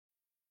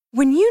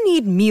When you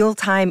need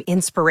mealtime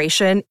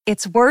inspiration,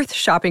 it's worth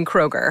shopping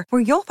Kroger,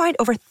 where you'll find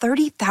over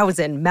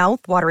 30,000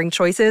 mouth-watering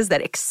choices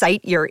that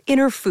excite your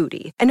inner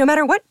foodie. And no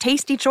matter what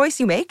tasty choice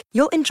you make,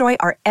 you'll enjoy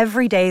our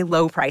everyday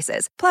low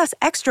prices, plus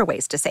extra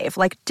ways to save,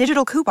 like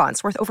digital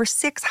coupons worth over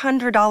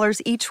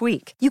 $600 each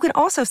week. You can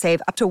also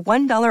save up to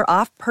 $1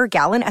 off per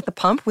gallon at the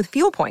pump with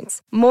fuel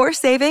points. More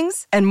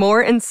savings and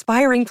more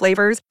inspiring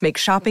flavors make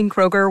shopping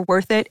Kroger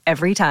worth it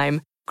every time.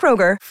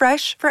 Kroger,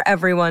 fresh for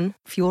everyone.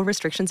 Fuel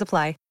restrictions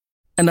apply.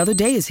 Another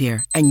day is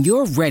here, and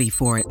you're ready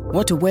for it.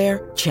 What to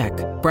wear? Check.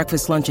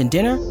 Breakfast, lunch, and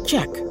dinner?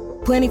 Check.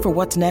 Planning for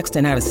what's next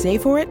and how to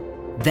save for it?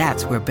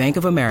 That's where Bank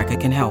of America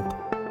can help.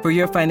 For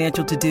your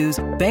financial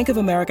to-dos, Bank of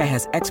America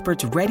has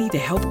experts ready to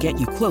help get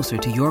you closer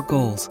to your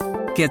goals.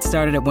 Get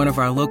started at one of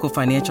our local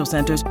financial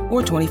centers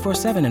or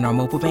 24/7 in our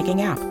mobile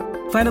banking app.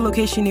 Find a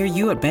location near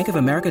you at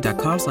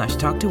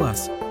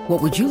bankofamerica.com/talktous.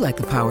 What would you like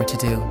the power to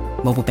do?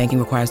 Mobile banking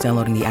requires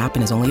downloading the app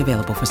and is only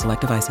available for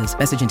select devices.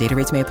 Message and data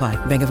rates may apply.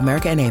 Bank of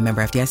America N.A.,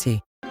 member FDIC.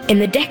 In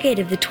the decade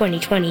of the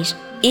 2020s,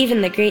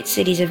 even the great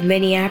cities of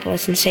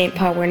Minneapolis and St.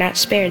 Paul were not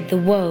spared the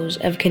woes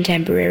of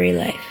contemporary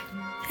life.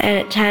 And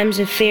at times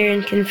of fear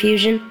and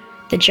confusion,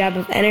 the job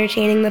of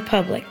entertaining the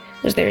public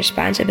was the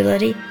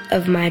responsibility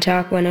of My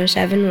Talk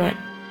 1071,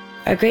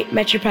 a great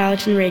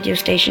metropolitan radio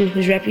station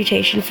whose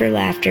reputation for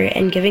laughter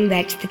and giving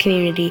back to the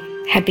community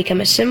had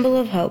become a symbol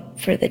of hope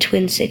for the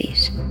Twin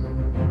Cities.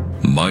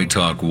 My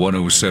Talk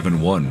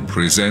 1071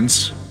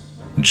 presents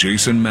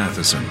Jason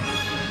Matheson,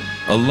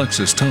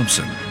 Alexis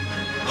Thompson,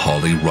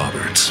 Holly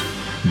Roberts.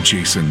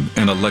 Jason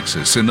and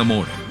Alexis in the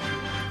morning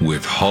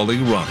with Holly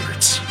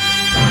Roberts.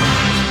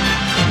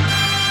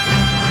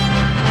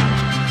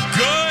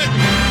 Good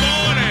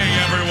morning,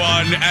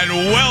 everyone, and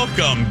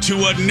welcome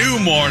to a new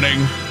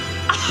morning.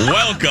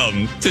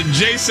 Welcome to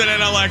Jason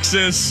and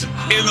Alexis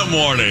in the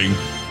morning.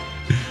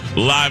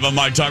 Live on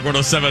My Talk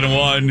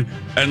 1071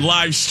 and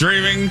live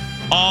streaming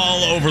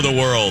all over the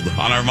world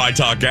on our My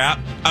Talk app.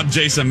 I'm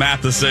Jason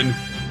Matheson,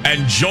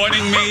 and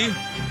joining me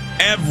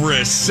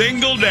every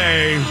single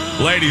day,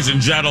 ladies and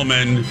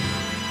gentlemen,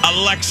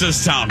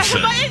 Alexis Thompson.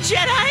 Am I a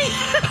Jedi?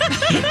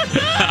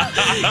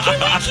 Can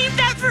we keep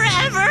that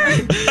forever?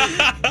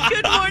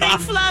 Good morning,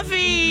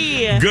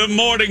 Fluffy. Good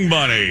morning,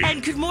 Bunny.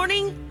 And good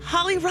morning,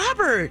 Holly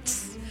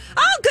Roberts.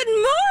 Oh, good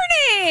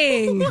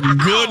morning.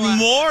 Good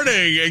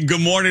morning, and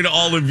good morning to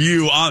all of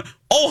you.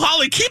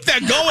 Holly, keep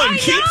that going.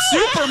 Keep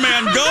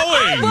Superman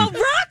going. Well,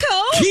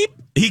 Rocco.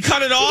 He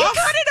cut it off? He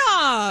cut it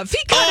off.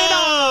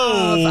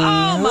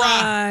 Oh,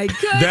 my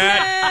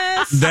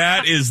goodness.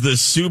 That is the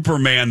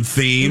Superman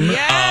theme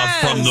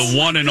from the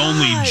one and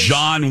only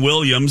John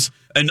Williams,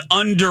 an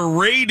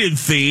underrated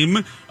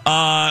theme.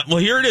 Well,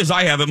 here it is.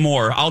 I have it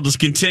more. I'll just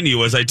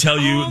continue as I tell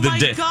you the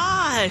day. Oh,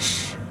 my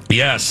gosh.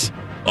 Yes.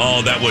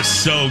 Oh, that was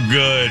so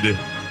good.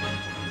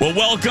 Well,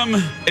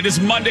 welcome. It is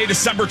Monday,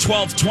 December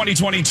 12th,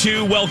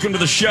 2022. Welcome to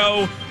the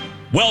show.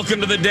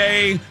 Welcome to the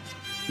day.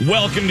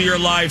 Welcome to your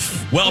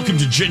life. Welcome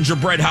to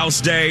Gingerbread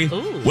House Day.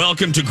 Ooh.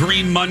 Welcome to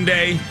Green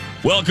Monday.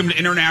 Welcome to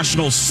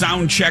International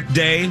Sound Check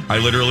Day. I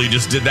literally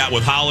just did that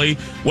with Holly.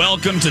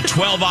 Welcome to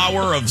 12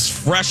 Hour of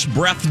Fresh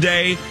Breath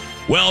Day.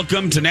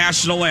 Welcome to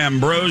National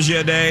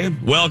Ambrosia Day.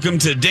 Welcome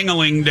to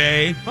Dingaling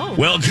Day. Oh.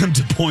 Welcome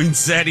to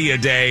Poinsettia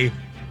Day.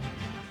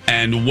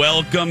 And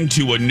welcome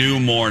to a new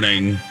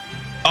morning.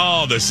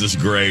 Oh, this is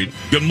great.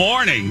 Good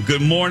morning.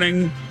 Good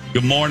morning.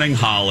 Good morning,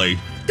 Holly.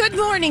 Good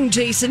morning,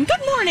 Jason.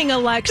 Good morning,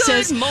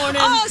 Alexis. Good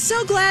morning. Oh,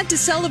 so glad to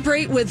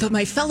celebrate with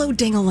my fellow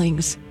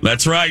dinglings.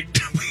 That's right.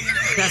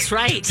 That's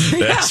right.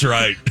 That's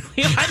right.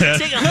 We are the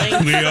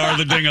Dingalings. We are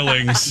the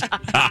Dingalings.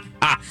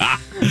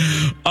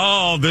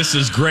 Oh, this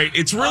is great.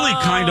 It's really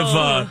kind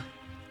of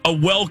a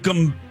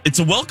welcome. It's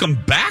a welcome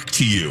back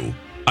to you.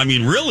 I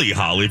mean, really,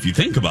 Holly, if you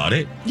think about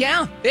it.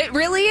 Yeah, it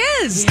really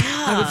is.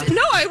 Yeah.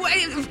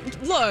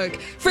 Look,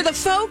 for the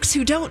folks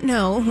who don't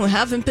know, who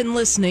haven't been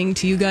listening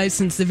to you guys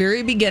since the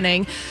very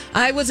beginning,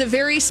 I was a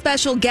very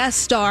special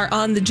guest star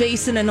on the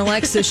Jason and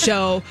Alexis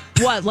show,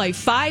 like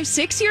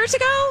 5-6 years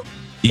ago?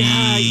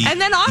 And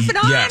then off and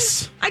on,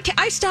 yes.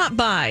 I stopped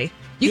by.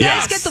 You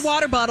guys get the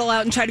water bottle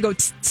out and try to go,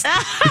 tss,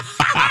 tss.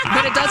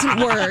 But it doesn't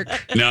work.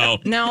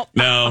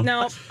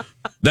 No.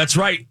 That's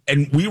right.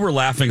 And we were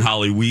laughing,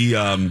 Holly.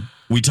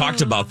 We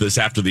talked about this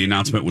after the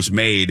announcement was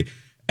made,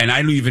 and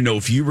I don't even know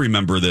if you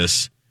remember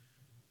this.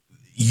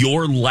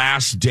 Your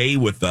last day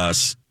with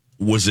us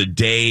was a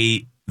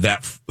day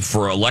that,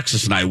 for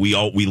Alexis and I, we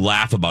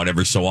laugh about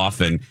every so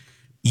often.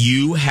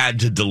 You had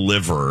to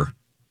deliver.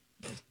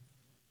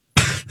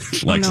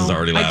 Alexis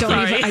already laughing.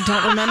 I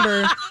don't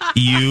remember.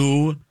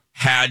 You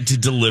had to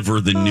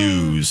deliver the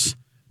news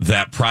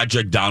that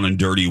Project Down and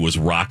Dirty was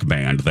Rock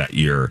Band that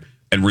year.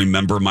 And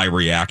remember my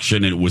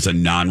reaction? It was a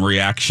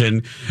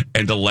non-reaction.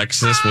 And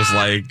Alexis was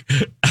like,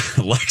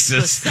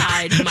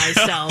 beside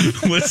myself.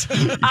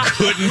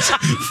 Couldn't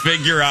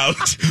figure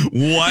out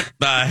what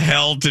the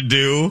hell to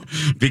do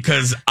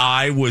because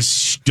I was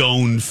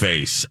stone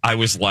face. I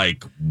was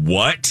like,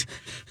 what?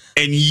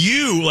 And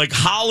you, like,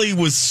 Holly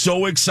was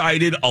so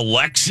excited.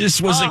 Alexis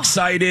was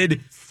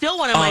excited. still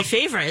one of my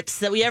favorites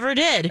that we ever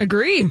did.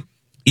 Agree.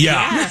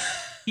 Yeah.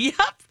 Yep.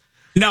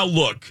 Now,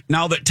 look,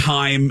 now that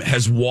time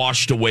has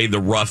washed away the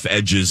rough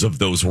edges of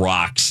those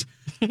rocks,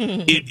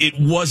 it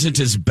wasn't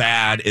as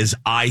bad as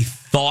I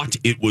thought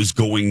it was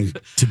going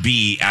to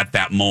be at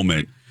that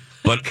moment.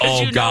 But, oh,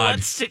 you know God.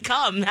 what's to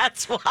come.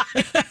 That's why.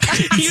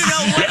 You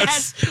know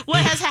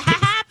what has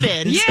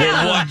happened.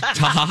 Yeah. What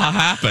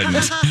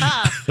happened?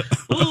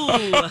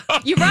 Ooh.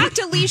 You rocked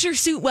a leisure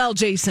suit well,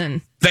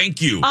 Jason.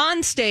 Thank you.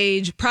 On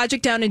stage,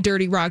 Project Down and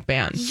Dirty Rock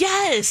Band.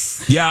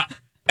 Yes. Yeah.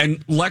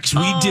 And, Lex,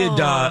 we did...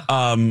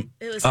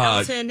 It was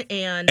Elton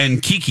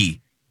and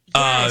Kiki.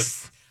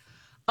 Yes.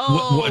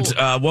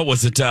 What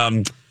was it?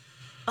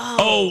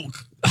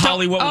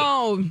 Holly,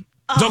 what...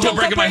 Don't go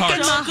breaking my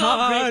heart. Don't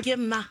go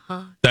breaking my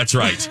heart. That's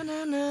right. Yes.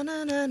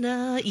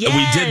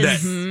 We did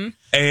that,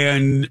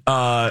 and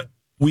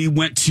we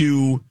went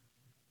to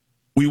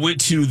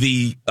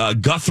the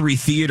Guthrie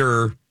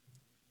Theater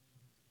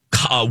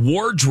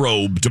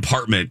wardrobe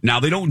department. Now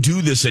they don't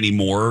do this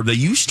anymore. They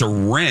used to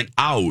rent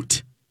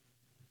out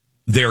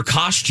their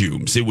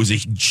costumes. It was a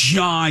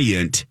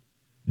giant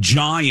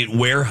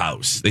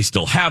warehouse. They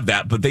still have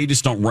that, but they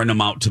just don't rent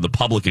them out to the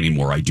public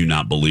anymore. I do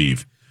not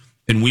believe.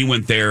 And we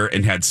went there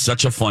and had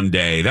such a fun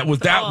day. That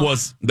was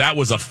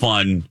a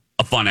fun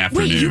afternoon.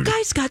 Wait, you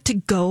guys got to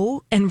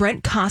go and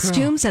rent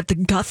costumes at the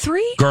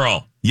Guthrie?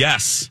 Girl,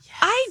 yes.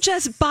 I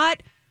just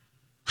bought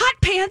hot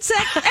pants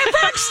at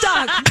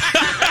Rockstock.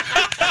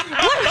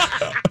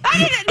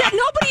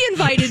 Nobody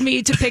invited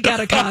me to pick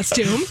out a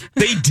costume.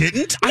 They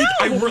didn't?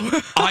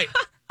 No.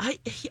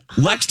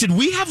 Lex, did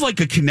we have like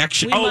a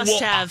connection? We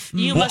must have.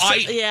 You must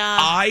have, yeah.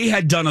 I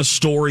had done a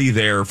story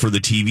there for the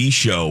TV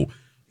show,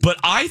 but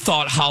I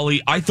thought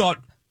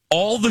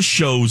all the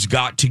shows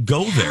got to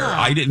go there.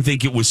 I didn't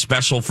think it was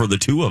special for the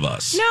two of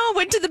us. No,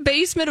 went to the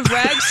basement of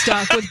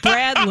Ragstock with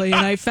Bradley,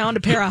 and I found a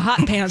pair of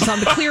hot pants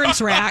on the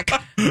clearance rack.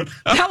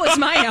 That was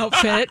my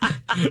outfit.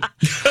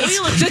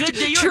 You look good.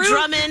 You were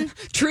drumming.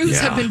 Truths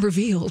have been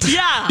revealed.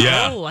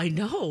 Yeah. Oh, I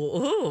know.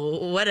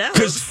 Oh, what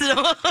else?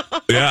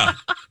 Yeah.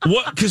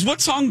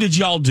 What song did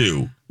y'all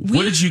do?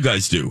 What did you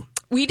guys do?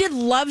 We did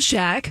Love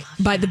Shack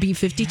by the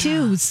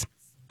B-52s.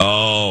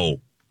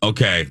 Oh,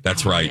 okay.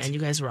 That's right. Man, you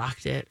guys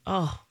rocked it.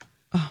 Oh.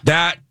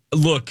 That,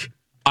 look,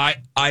 I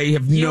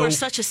have no... You were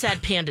such a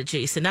sad panda,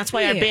 Jason. That's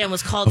why our band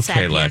was called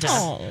Sad Panda. Lex.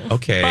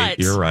 Okay,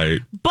 you're right.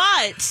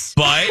 But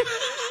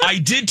I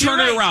did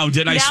turn it around,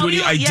 didn't I, sweetie?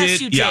 Yes,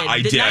 you did. Yeah,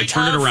 I did. I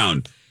turned it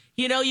around.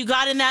 You know, you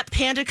got in that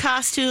panda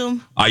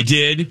costume. I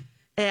did.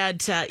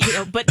 And,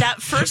 but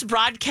that first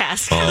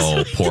broadcast...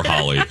 Oh, poor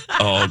Holly.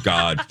 Oh,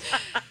 God.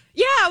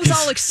 Yeah, I was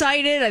all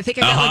excited. I think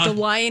I got like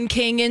the Lion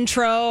King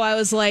intro. I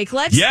was like,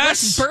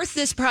 let's birth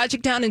this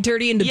project down and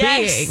dirty into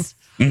being.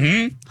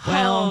 Mm-hmm.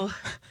 Well,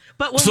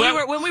 but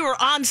when we were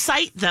on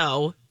site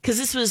though, because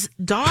this was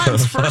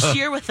Dawn's first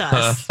year with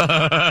us,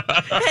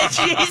 and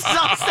she's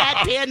all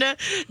Sad Panda.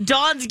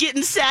 Dawn's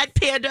getting Sad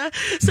Panda.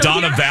 So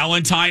Donna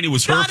Valentine. It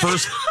was her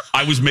first.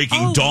 I was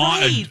making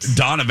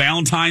Donna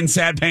Valentine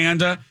Sad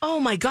Panda. Oh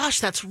my gosh,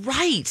 that's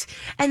right.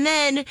 And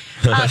then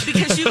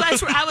because you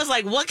guys were, I was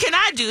like, what can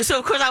I do? So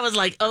of course I was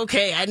like,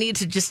 okay, I need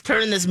to just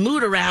turn this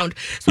mood around.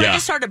 So I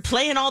just started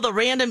playing all the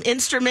random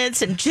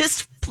instruments and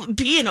just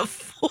being a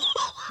fool.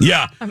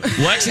 Yeah,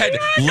 Lex had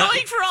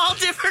annoying for all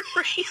different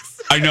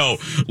reasons. I know.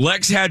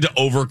 Lex had to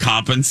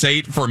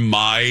overcompensate for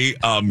my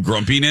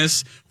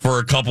grumpiness for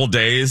a couple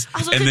days. I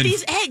was like, look at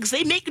these eggs.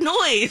 They make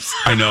noise.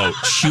 I know.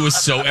 She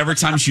was every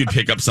time she would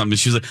pick up something,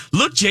 she was like,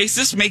 look, Jace,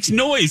 this makes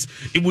noise.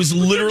 It was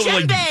literally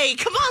like...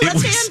 Come on,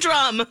 let's hand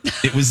drum.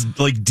 It was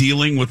like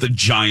dealing with a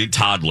giant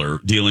toddler,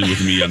 dealing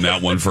with me on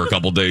that one for a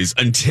couple days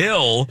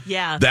until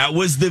that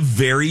was the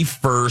very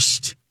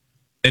first...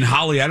 And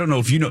Holly, I don't know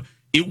if you know...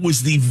 It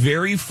was the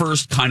very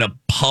first kind of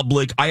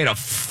public... I had a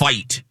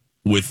fight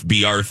with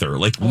B. Arthur.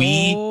 Like,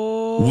 we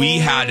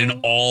had an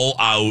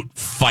all-out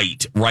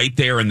fight right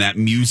there in that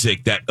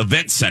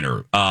event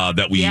center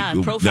that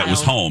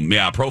was home.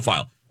 Yeah,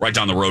 Profile. Right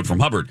down the road from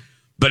Hubbard.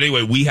 But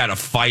anyway, we had a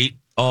fight.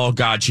 Oh,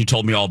 God, she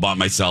told me all about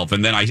myself.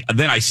 And then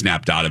I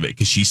snapped out of it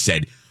because she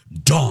said...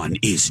 Dawn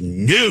is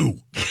new,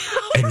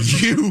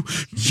 and you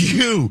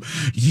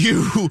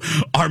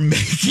are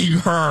making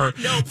her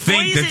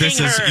think that this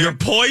is you're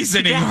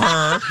poisoning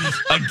her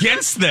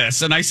against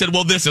this. And I said,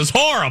 well, this is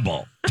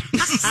horrible.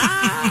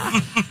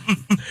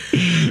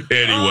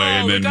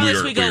 Anyway, and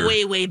then we go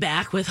way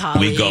back with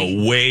Holly. We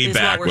go way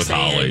back with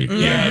Holly.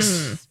 Mm-hmm.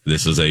 Yes,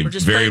 this is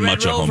very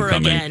much a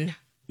homecoming. Again.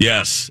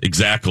 Yes,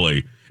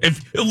 exactly.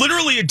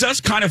 Literally, it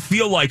does kind of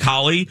feel like,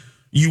 Holly,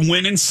 you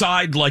went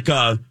inside like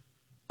a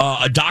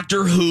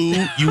Doctor Who,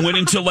 you went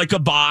into like a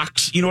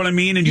box, you know what I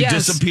mean? And you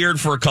disappeared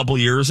for a couple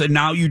years, and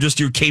now you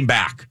came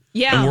back.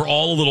 Yeah. And we're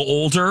all a little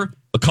older,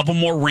 a couple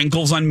more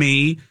wrinkles on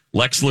me.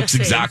 Lex looks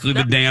exactly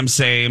the damn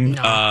same.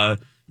 No.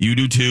 You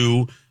do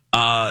too.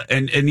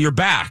 and you're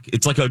back.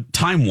 It's like a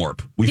time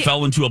warp. We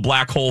fell into a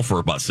black hole for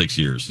about 6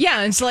 years.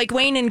 Yeah, it's like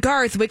Wayne and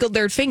Garth wiggled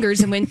their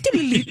fingers and went.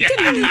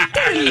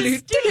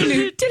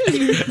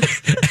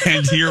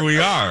 And here we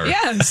are.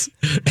 Yes.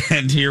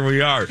 And here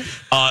we are.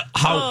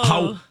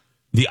 How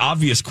the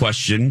obvious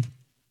question,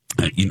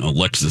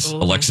 Alexis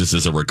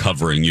is a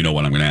recovering, you know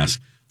what I'm going to ask.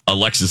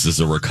 Alexis is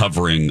a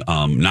recovering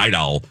night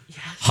owl. Yes.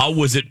 How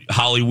was it,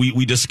 Holly?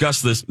 We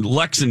discussed this.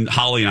 Lex and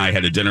Holly and I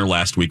had a dinner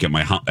last week at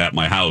my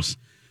house.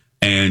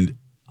 And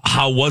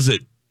how was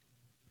it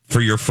for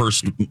your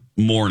first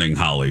morning,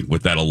 Holly,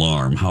 with that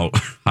alarm? How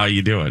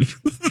you doing?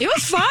 It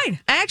was fine.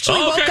 I actually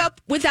woke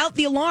up without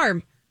the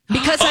alarm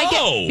because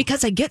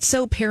I get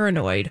so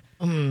paranoid.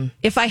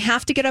 If I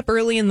have to get up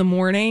early in the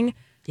morning,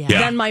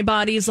 then my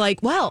body's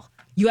like, well,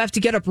 you have to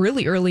get up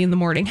really early in the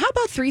morning. How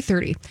about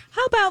 3:30?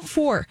 How about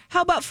 4?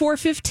 How about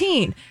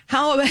 4:15?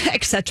 How about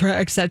et cetera,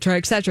 et cetera,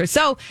 et cetera.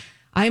 So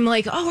I'm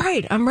like, all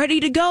right, I'm ready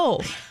to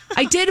go.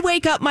 I did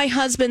wake up my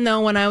husband,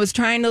 though, when I was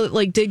trying to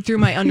dig through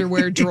my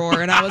underwear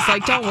drawer. And I was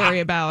like, don't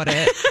worry about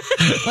it.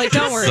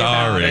 Don't worry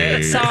about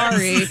it.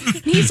 Sorry.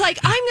 And he's like,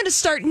 I'm going to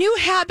start new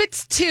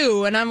habits,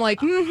 too. And I'm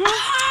like, we'll see.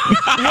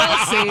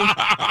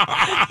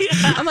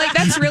 I'm like,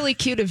 that's really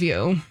cute of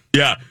you.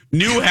 Yeah.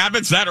 New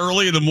habits that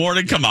early in the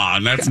morning? Come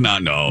on. That's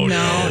not, no.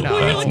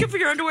 Were you looking for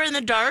your underwear in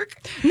the dark?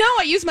 No,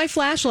 I use my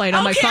flashlight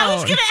on my phone. I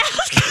was going to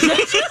ask,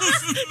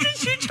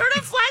 did you turn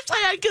a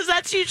flashlight on? Because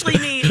that's usually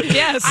me.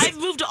 Yes. I've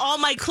moved all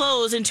my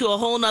clothes into a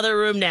whole nother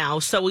room now.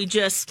 So we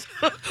just,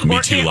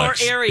 or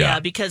area,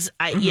 because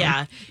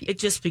it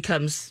just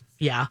becomes...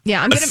 Yeah,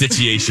 I'm gonna,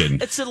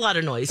 situation. It's a lot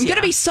of noise. I'm going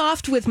to be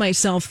soft with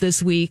myself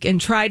this week and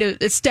try to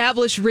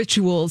establish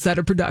rituals that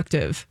are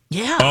productive.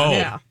 Yeah. Oh,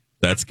 yeah.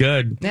 That's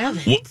good. Yeah.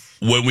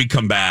 When we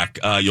come back,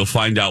 you'll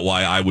find out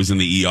why I was in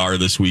the ER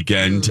this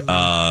weekend.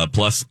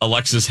 Plus,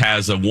 Alexis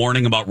has a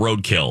warning about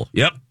roadkill.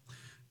 Yep.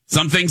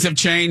 Some things have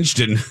changed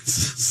and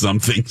some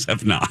things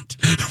have not.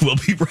 We'll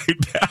be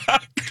right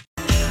back.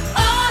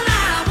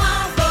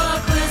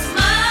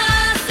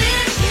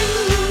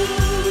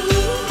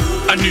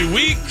 A new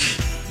week,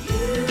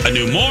 a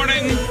new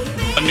morning,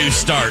 a new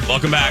start.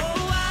 Welcome back.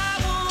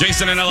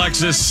 Jason and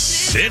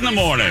Alexis in the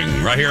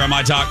morning, right here on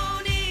My Talk.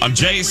 I'm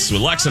Jace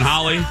with Lex and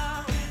Holly.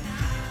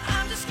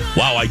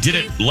 Wow, I did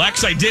it.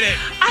 Lex, I did it.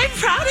 I'm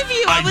proud of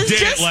you. I was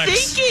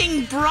just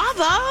thinking,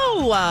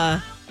 bravo.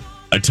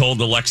 I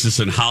told Alexis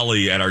and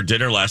Holly at our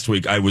dinner last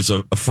week, I was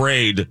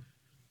afraid,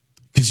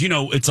 because,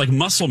 it's like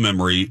muscle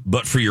memory,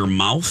 but for your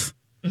mouth.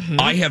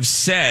 Mm-hmm. I have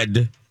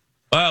said...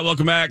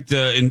 welcome back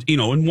in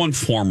one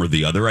form or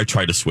the other. I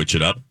try to switch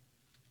it up.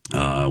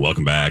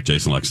 Welcome back,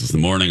 Jason, Alexis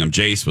in the morning. I'm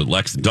Jace with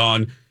Lex and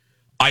Dawn.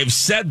 I've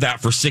said that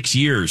for 6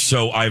 years.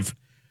 So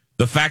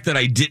the fact that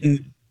I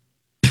didn't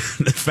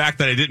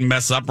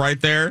mess up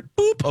right there.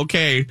 Boop.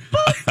 Okay.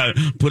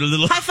 Boop. Put a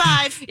little high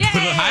five. Yay.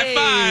 Put a high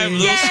five. A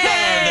little star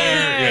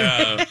there.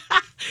 Yeah.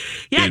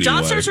 Anyway.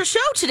 Dawn starts her show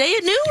today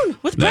at noon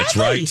with Bradley. That's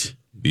right.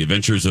 The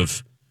Adventures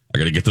of, I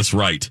got to get this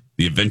right.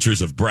 The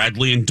Adventures of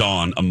Bradley and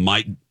Dawn, a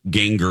Mike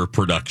Ganger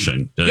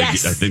production.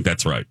 Yes. I think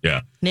that's right.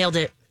 Yeah. Nailed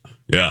it.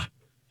 Yeah.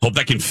 Hope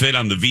that can fit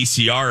on the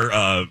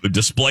VCR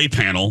display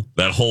panel.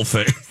 That whole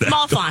thing.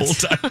 Small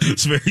font.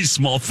 It's very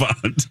small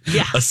font.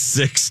 Yeah. A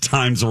 6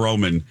 times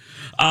Roman.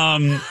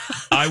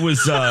 I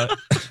was, I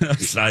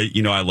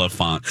love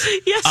fonts.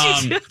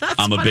 Yes, you do. That's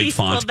I'm a funny. big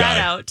font guy.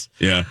 That out.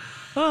 Yeah.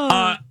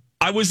 Oh.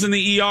 I was in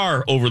the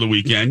ER over the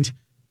weekend.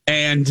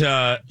 And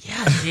yeah,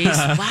 geez,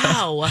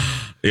 wow.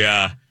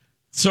 Yeah.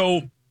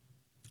 So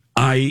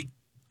I've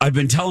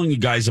been telling you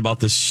guys about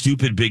this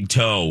stupid big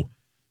toe.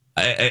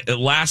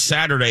 Last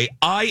Saturday,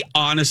 I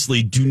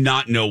honestly do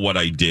not know what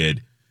I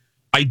did.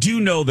 I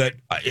do know that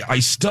I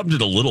stubbed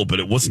it a little bit.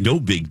 It was no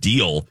big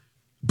deal,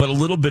 but a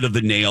little bit of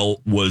the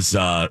nail was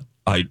I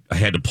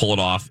had to pull it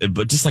off,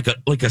 but just like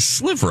a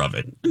sliver of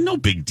it. No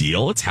big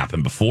deal. It's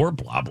happened before.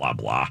 Blah blah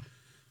blah.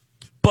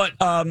 But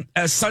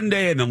as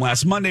Sunday and then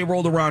last Monday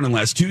rolled around and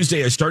last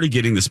Tuesday, I started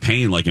getting this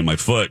pain like in my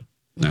foot.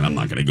 And I'm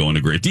not going to go into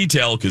great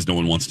detail because no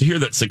one wants to hear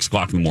that 6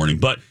 o'clock in the morning.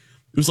 But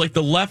it was like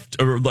the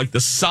left or like the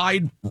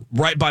side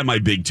right by my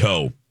big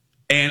toe.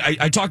 And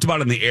I talked about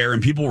it in the air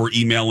and people were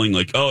emailing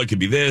like, oh, it could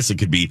be this. It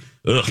could be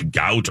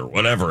gout or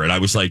whatever. And I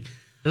was like,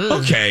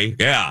 okay,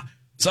 yeah.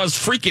 So I was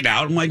freaking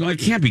out. I'm like, well, it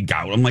can't be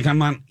gout. I'm like, I'm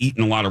not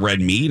eating a lot of red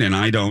meat and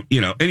I don't,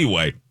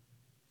 anyway.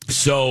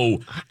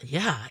 So.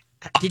 Yeah.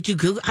 Did you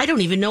Google? I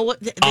don't even know what.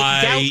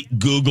 I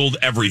Googled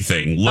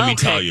everything. Let me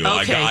tell you.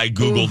 Okay. I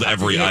Googled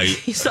every.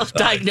 You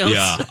self-diagnosed.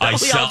 Yeah. I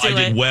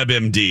did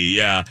WebMD.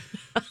 Yeah.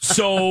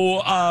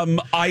 So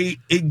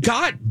it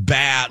got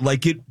bad.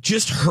 Like it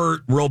just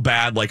hurt real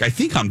bad. Like I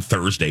think on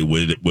Thursday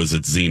was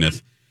at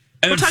Zenith.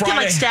 And we're talking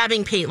Friday, like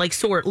stabbing pain, like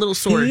little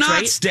swords, not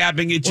right?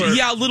 Stabbing.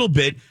 Yeah, a little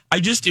bit.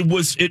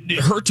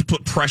 It hurt to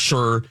put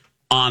pressure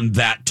on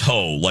that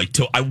toe.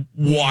 I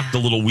walked a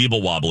little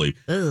weeble wobbly.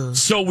 Ugh.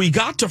 So we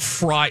got to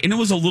Friday, and it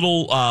was a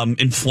little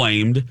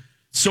inflamed.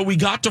 So we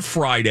got to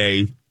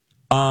Friday,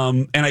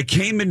 and I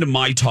came into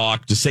My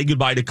Talk to say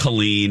goodbye to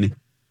Colleen,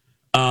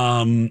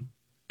 and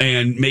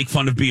make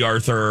fun of B.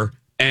 Arthur,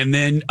 And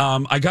then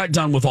I got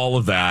done with all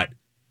of that.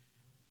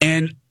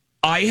 And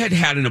I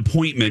had an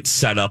appointment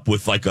set up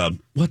with like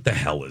what the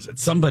hell is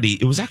it?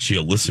 It was actually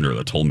a listener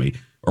that told me,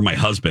 or my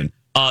husband,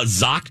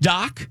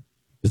 ZocDoc.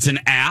 It's an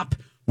app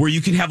where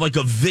you can have like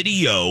a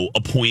video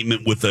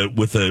appointment with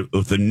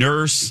a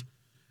nurse.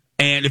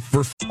 And if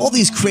for all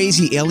these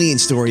crazy alien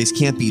stories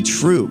can't be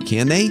true,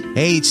 can they?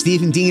 Hey, it's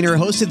Stephen Diener,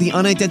 host of the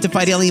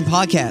Unidentified Alien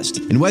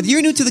Podcast. And whether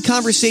you're new to the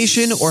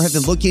conversation or have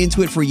been looking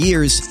into it for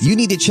years, you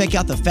need to check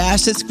out the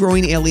fastest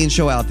growing alien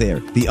show out there,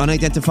 the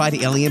Unidentified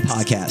Alien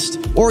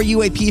Podcast, or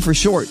UAP for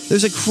short.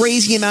 There's a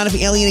crazy amount of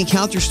alien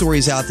encounter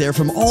stories out there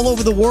from all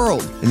over the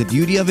world. And the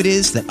beauty of it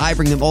is that I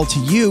bring them all to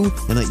you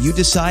and let you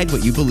decide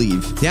what you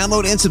believe.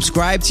 Download and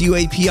subscribe to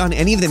UAP on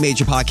any of the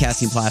major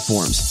podcasting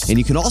platforms. And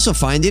you can also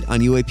find it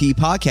on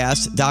UAPpodcast.com.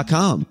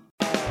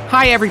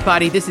 Hi,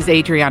 everybody. This is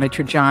Adriana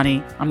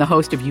Trajani. I'm the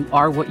host of You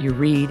Are What You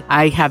Read.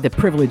 I have the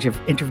privilege of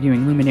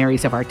interviewing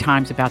luminaries of our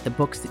times about the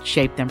books that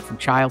shaped them from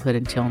childhood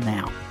until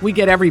now. We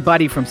get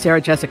everybody from Sarah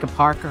Jessica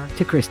Parker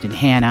to Kristen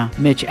Hanna,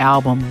 Mitch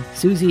Albom,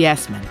 Susie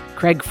Essman,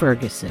 Craig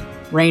Ferguson,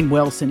 Rainn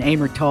Wilson,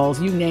 Amor Tolls,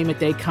 you name it,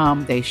 they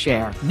come, they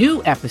share.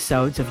 New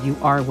episodes of You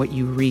Are What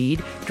You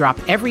Read drop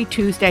every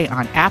Tuesday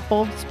on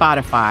Apple,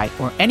 Spotify,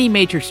 or any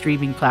major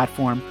streaming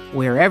platform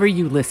wherever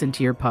you listen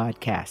to your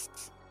podcasts.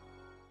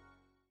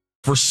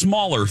 For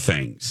smaller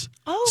things.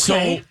 Oh,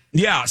 okay.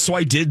 So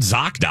I did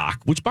ZocDoc,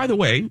 which, by the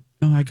way,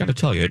 I got to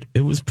tell you,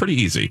 it was pretty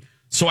easy.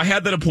 So I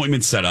had that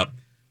appointment set up.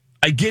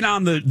 I get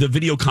on the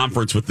video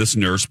conference with this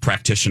nurse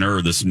practitioner,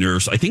 or this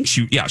nurse. I think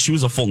she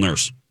was a full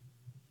nurse.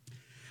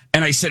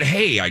 And I said,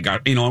 hey, I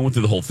went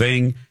through the whole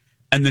thing.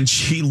 And then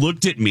she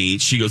looked at me.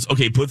 She goes,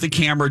 okay, put the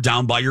camera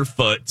down by your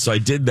foot. So I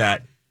did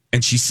that.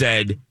 And she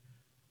said,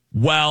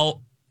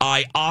 well,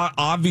 I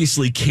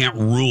obviously can't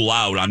rule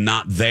out. I'm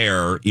not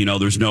there.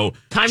 There's no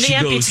time to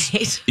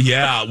amputate.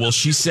 Yeah. Well,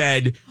 she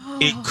said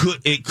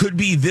it could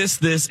be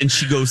this, and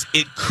she goes,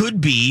 it could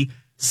be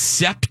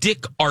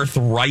septic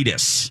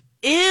arthritis.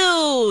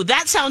 Ew,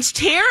 that sounds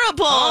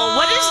terrible. Oh.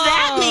 What does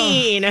that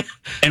mean?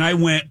 And I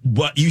went,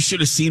 what? You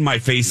should have seen my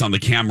face on the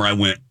camera. I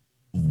went,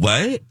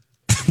 what?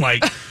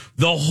 Like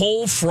the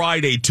whole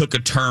Friday took a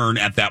turn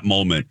at that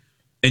moment.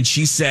 And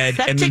she said...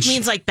 Septic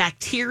means like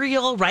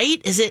bacterial,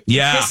 right? Is it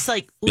just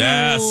like... Ooh,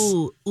 yes.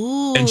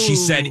 Ooh. And she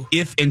said,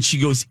 if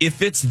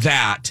it's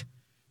that,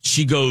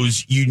 she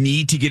goes, you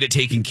need to get it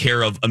taken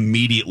care of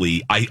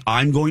immediately.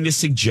 I'm going to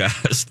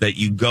suggest that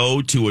you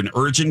go to an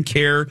urgent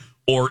care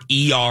or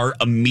ER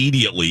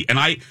immediately. And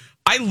I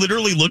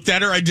literally looked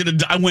at her.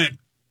 I went,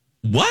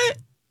 what?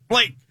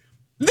 Like...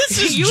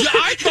 This is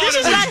I thought this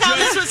is not how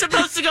this was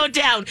supposed to go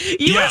down.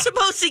 You were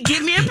supposed to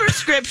give me a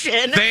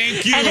prescription.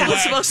 Thank you, and Lex. I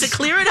was supposed to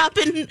clear it up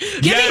and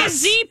give me a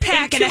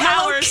Z-Pack and a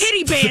Hello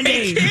Kitty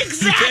Band-Aid.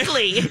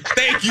 Exactly.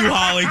 Thank you,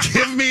 Holly.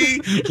 Give me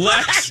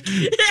Lex.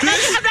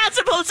 I'm not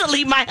supposed to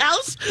leave my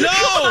house. No.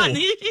 Come on.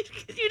 You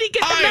didn't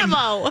get the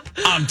memo.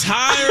 I'm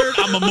tired.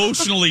 I'm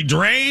emotionally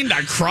drained.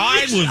 I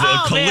cried with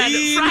Colleen.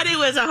 Man, Friday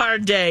was a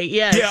hard day.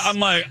 Yes. Yeah, I'm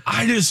like,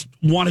 I just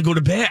want to go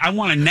to bed. I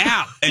want a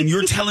nap. And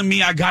you're telling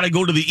me I got to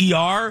go to the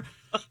ER?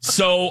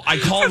 So I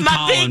called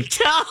Colin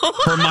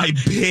for my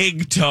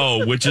big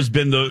toe, which has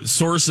been the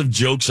source of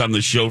jokes on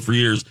the show for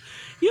years.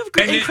 You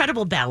have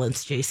incredible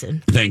balance,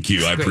 Jason. Thank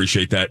you. I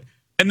appreciate that.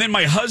 And then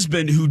my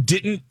husband, who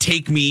didn't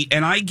take me,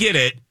 and I get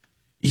it,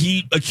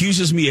 he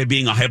accuses me of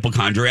being a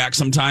hypochondriac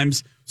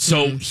sometimes.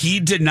 So he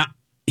did not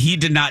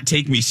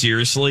take me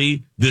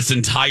seriously this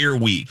entire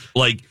week.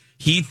 Like,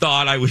 he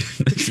thought I would...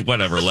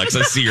 Whatever, Lex.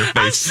 I see your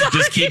face.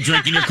 Just keep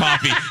drinking your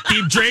coffee.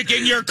 Keep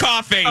drinking your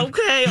coffee.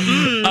 Okay.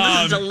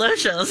 This is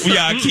delicious.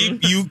 Yeah,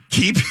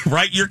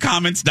 write your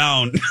comments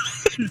down.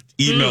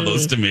 Email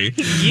those to me.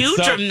 You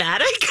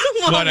dramatic?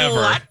 Whatever.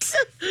 What?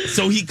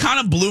 So he kind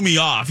of blew me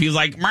off. He was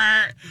like,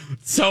 Meh.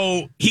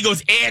 So he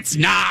goes, it's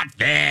not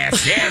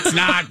this. It's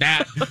not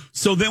that.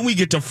 So then we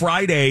get to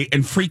Friday,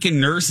 and freaking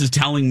nurse is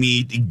telling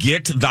me,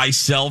 get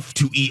thyself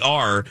to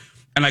ER.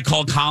 And I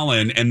called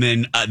Colin, and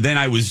then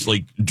I was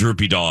like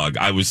droopy dog.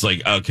 I was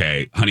like,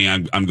 okay, honey,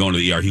 I'm going to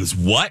the ER. He goes,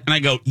 what? And I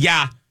go,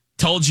 yeah,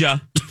 told you.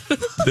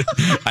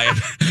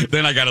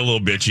 Then I got a little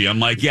bitchy. I'm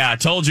like, yeah, I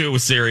told you it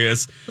was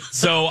serious.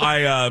 So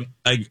I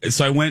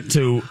went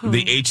to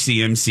the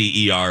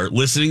HCMC ER,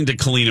 listening to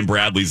Colleen and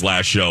Bradley's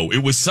last show.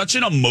 It was such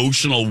an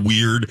emotional,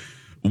 weird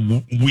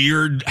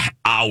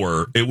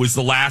hour. It was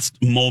the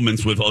last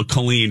moments with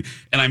Colleen,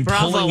 and I'm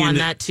Bravo pulling on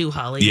that too,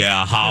 Holly.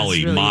 Yeah,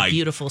 Holly, really my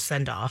beautiful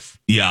send off.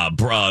 Yeah,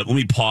 let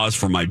me pause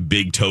for my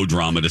big toe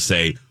drama to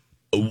say,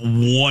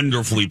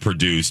 wonderfully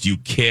produced. You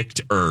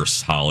kicked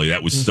Urs, Holly.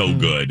 That was so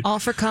good. All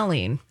for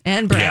Colleen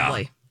and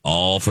Bradley. Yeah,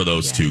 all for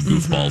those two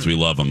goofballs. We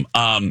love them.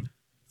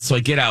 So I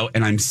get out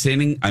and I'm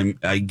sitting.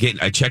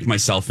 I check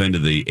myself into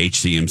the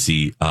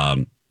HCMC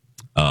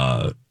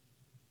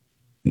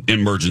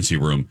emergency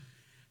room.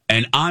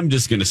 And I'm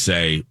just going to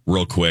say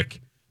real quick,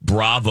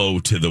 bravo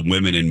to the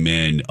women and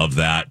men of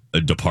that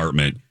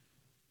department.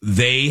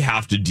 They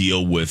have to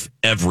deal with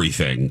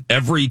everything.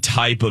 Every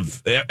type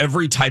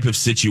of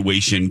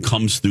situation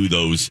comes through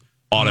those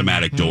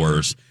automatic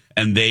doors,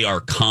 and they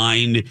are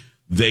kind.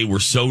 They were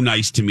so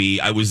nice to me.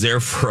 I was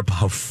there for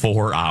about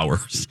 4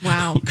 hours.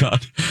 Wow. Oh,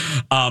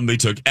 God. They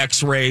took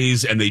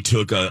x-rays and they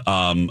took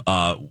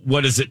a,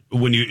 what is it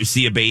when you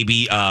see a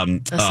baby? A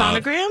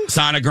sonogram?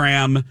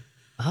 Sonogram.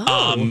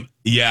 Oh.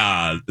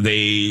 Yeah.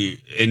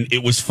 And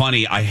it was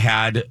funny.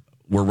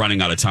 We're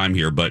running out of time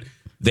here, but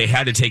they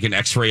had to take an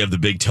x-ray of the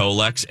big toe,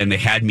 Lex, and they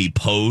had me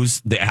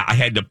pose. I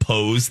had to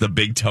pose the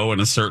big toe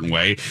in a certain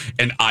way.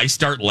 And I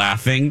start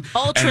laughing.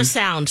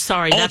 Ultrasound.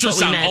 Sorry, that's what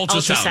we meant.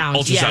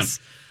 Ultrasound. Yes.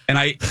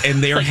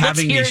 And they're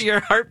having Let's hear your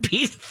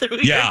heartbeat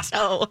through your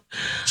toe.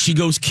 She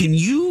goes, "Can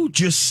you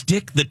just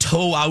stick the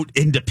toe out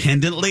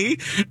independently?"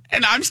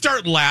 And I'm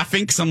start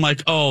laughing because I'm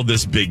like, "Oh,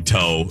 this big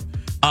toe."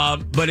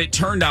 But it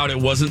turned out it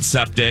wasn't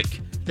septic.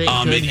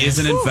 It is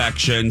an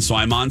infection, so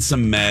I'm on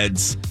some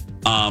meds.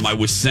 I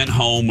was sent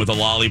home with a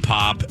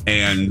lollipop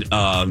and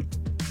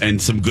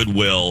some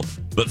Goodwill.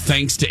 But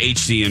thanks to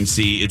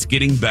HCMC, it's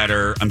getting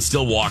better. I'm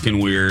still walking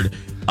weird.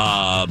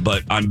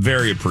 But I'm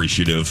very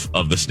appreciative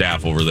of the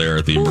staff over there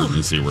at the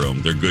emergency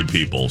room. They're good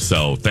people.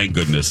 So thank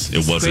goodness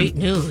it wasn't. Great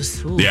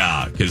news. Ooh.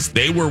 Yeah, because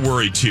they were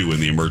worried too in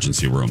the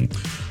emergency room.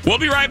 We'll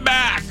be right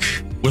back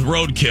with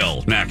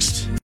Roadkill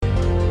next.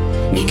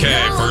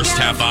 Okay, first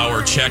half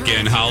hour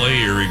check-in.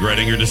 Holly, you're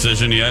regretting your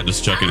decision yet?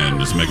 Just checking in,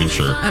 just making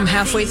sure. I'm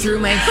halfway through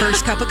my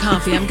first cup of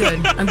coffee. I'm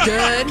good.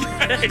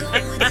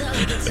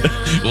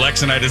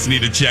 Lex and I just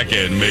need to check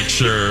in, make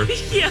sure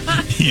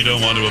you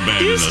don't want to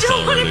abandon us already. You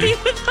still want to be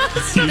with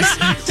us?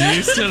 Do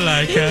you still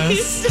like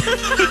us?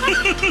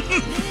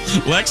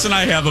 Lex and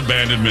I have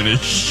abandonment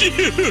issues.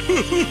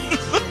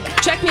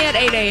 Check me at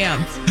 8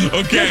 a.m.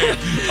 Okay.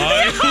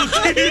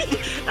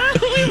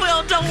 We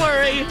will, don't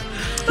worry.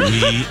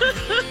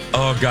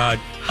 Oh God,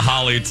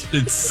 Holly,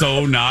 it's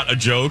so not a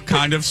joke,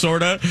 kind of,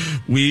 sorta.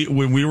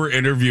 When we were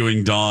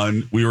interviewing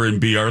Dawn, we were in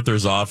B.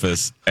 Arthur's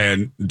office,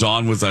 and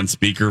Dawn was on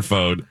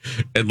speakerphone,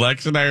 and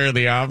Lex and I are in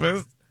the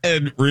office,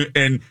 and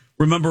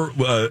remember,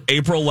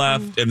 April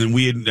left, and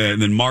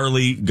then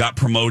Marley got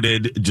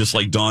promoted, just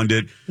like Dawn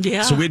did.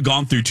 Yeah. So we had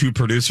gone through 2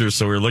 producers,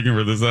 so we were looking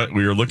for this.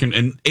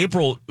 And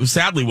April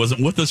sadly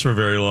wasn't with us for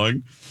very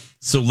long.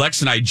 So Lex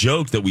and I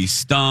joked that we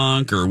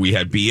stunk or we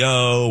had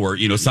BO or,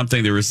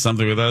 something. There was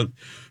something with us.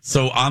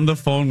 So on the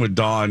phone with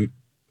Dawn,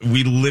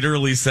 we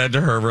literally said to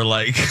her, we're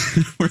like,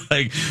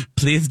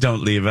 please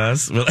don't leave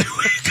us. We're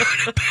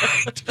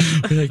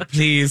like,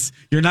 please,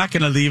 you're not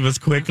going to leave us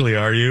quickly,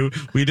 are you?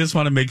 We just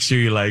want to make sure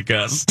you like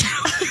us.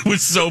 It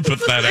was so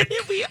pathetic.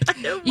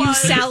 You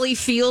Sally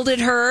Fielded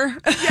her.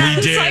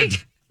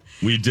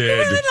 We did.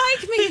 You really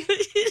like me.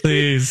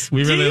 Please.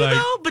 We really like.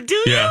 But do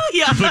you?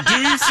 Yeah. But do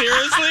you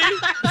seriously?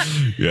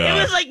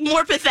 Yeah. It was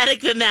more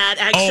pathetic than that,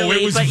 actually. Oh,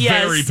 it was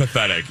very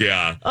pathetic.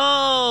 Yeah.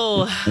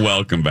 Oh.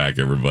 Welcome back,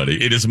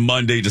 everybody. It is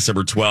Monday,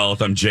 December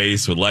 12th. I'm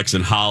Jace with Lex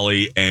and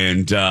Holly.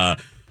 And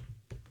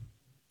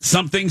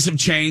some things have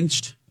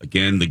changed.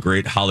 Again, the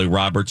great Holly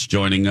Roberts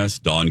joining us.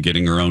 Dawn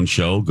getting her own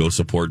show. Go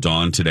support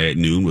Dawn today at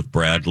noon with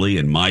Bradley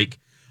and Mike.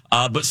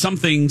 But some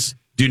things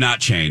do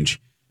not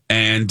change.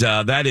 And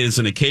that is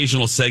an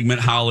occasional segment,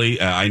 Holly.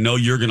 I know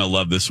you're going to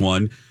love this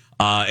one.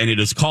 And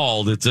it is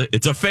called, it's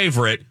a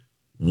favorite,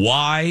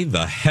 Why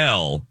the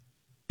Hell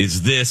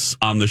Is This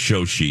on the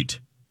Show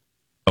Sheet?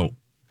 Oh,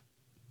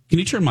 can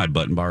you turn my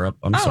button bar up?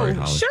 I'm sorry,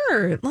 Holly.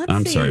 Sure.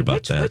 I'm sorry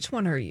about that. Which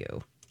one are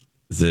you?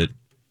 Is it?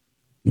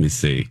 Let me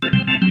see.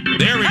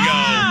 There we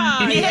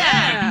go.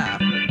 Yeah.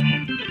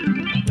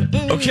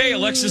 Okay,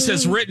 Alexis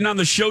has written on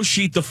the show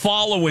sheet the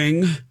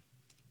following.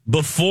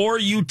 Before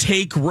you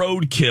take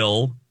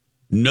roadkill,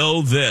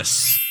 know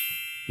this.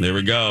 There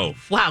we go.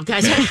 Wow,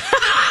 guys. Okay.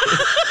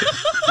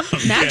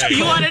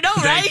 You want to know,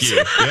 right? Thank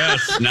you.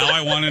 Yes, now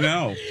I want to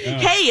know. Yeah.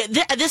 Hey,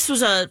 this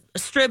was a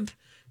strip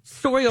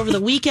story over the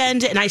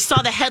weekend, and I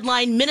saw the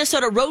headline,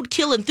 Minnesota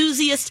roadkill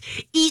enthusiasts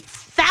eat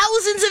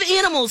thousands of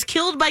animals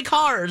killed by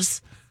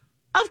cars.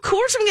 Of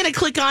course I'm going to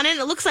click on it.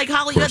 It looks like,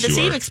 Holly, you had the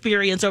same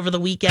experience over the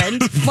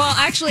weekend. Well,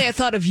 actually, I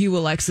thought of you,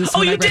 Alexis,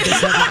 when you I read did?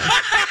 this headline.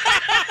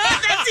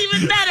 That's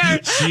even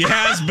better. She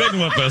has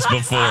been with us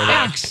before,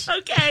 Lex.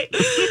 Okay.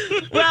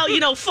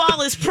 Well,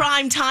 fall is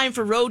prime time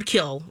for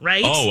roadkill,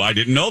 right? Oh, I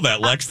didn't know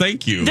that, Lex.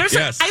 Thank you.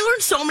 I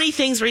learned so many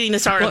things reading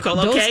this article,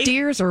 Look, okay? Those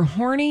deers are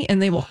horny,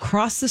 and they will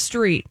cross the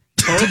street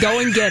to go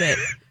and get it.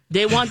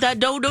 They want that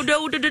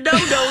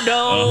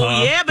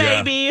Yeah,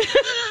 baby.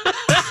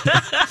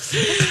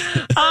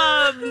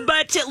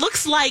 But it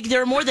looks like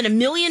there are more than 1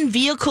 million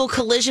vehicle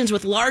collisions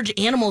with large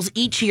animals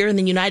each year in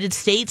the United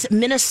States.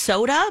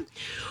 Minnesota,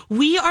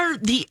 we are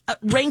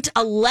ranked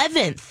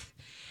 11th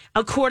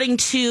according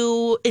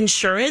to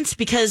insurance,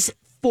 because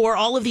for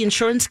all of the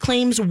insurance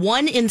claims,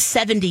 1 in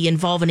 70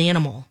 involve an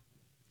animal.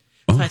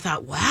 So I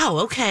thought, wow,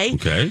 okay.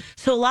 Okay.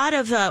 So a lot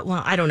of,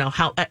 I don't know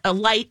how, a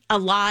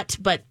lot,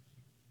 but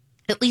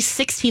at least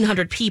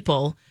 1,600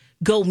 people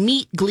go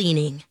meat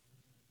gleaning.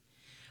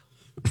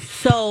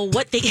 So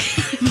what they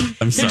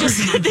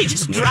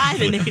just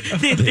drive and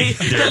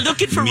they're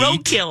looking for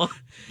roadkill.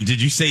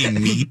 Did you say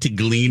meat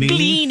gleaning?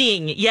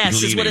 Gleaning,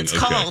 yes, is what it's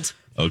called.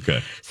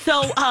 Okay.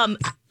 So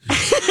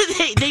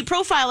they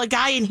profile a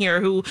guy in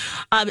here who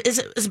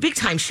is a big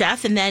time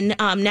chef, and then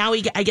now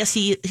I guess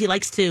he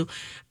likes to.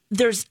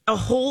 There's a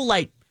whole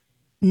like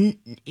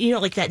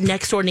that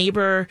next door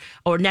neighbor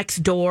or next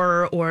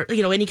door or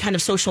any kind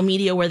of social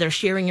media where they're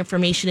sharing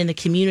information in the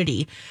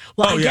community.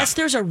 Well, I guess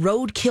there's a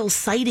roadkill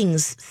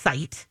sightings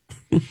site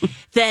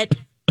that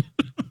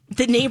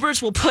the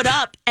neighbors will put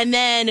up, and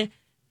then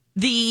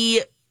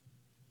the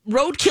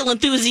roadkill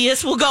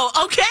enthusiasts will go,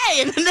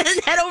 okay, and then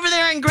head over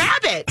there and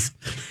grab it.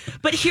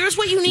 But here's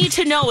what you need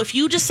to know if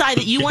you decide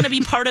that you want to be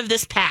part of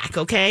this pack,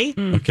 okay?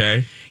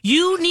 Okay.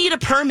 You need a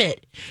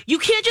permit. You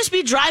can't just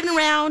be driving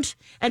around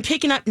and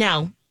picking up.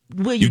 Now,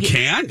 will you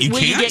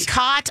get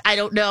caught? I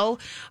don't know.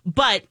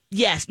 But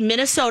yes,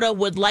 Minnesota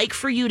would like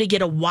for you to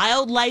get a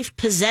wildlife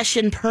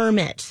possession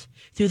permit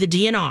through the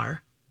DNR.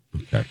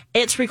 Okay.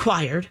 It's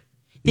required.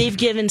 They've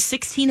given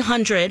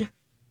 $1,600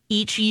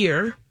 each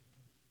year.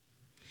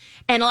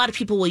 And a lot of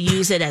people will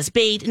use it as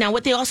bait. Now,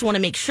 what they also want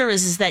to make sure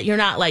is that you're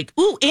not like,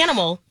 ooh,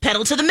 animal,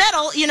 pedal to the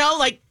metal,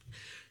 like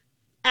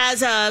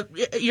as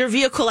your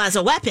vehicle as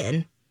a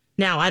weapon.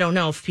 Now, I don't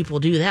know if people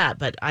do that,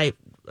 but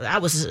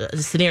that was a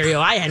scenario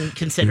I hadn't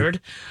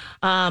considered.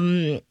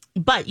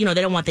 But, they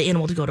don't want the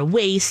animal to go to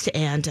waste.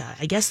 And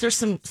I guess there's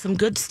some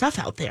good stuff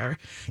out there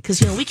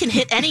because, we can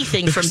hit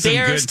anything from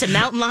bears to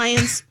mountain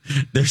lions.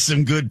 There's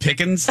some good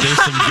pickings.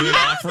 There's some good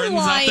offerings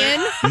out there.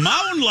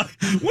 Mountain lion.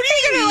 What are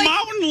you going to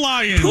mountain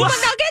lions? Puma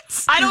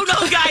nuggets? I don't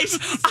know, guys.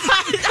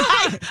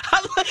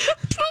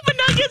 Puma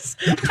nuggets?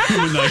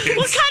 Puma nuggets.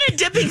 What kind of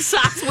dipping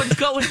sauce would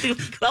go with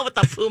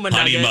the Puma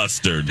nugget? Honey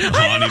mustard.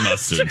 Honey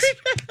mustard.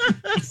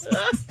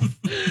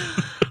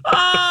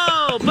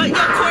 Oh, but of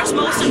course,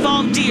 most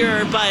involve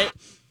deer, but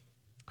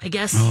I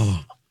guess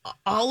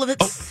all of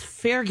it's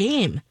fair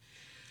game.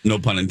 No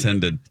pun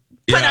intended.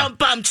 Yeah.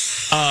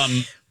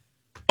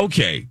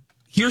 Okay,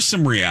 here's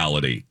some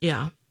reality.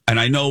 Yeah. And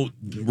I know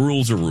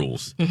rules are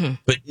rules,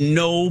 but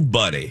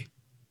nobody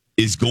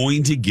is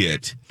going to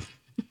get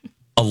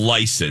a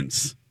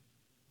license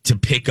to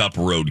pick up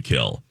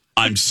roadkill.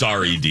 I'm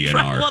sorry, DNR.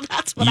 Well,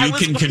 that's what you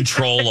can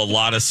control a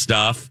lot of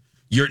stuff.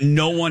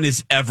 No one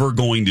is ever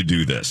going to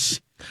do this.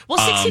 Well,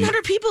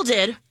 1,600 people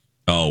did.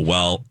 Oh,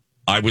 well,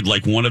 I would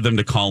like one of them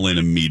to call in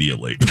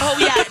immediately. Oh,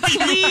 yeah,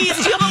 please.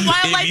 Do you have a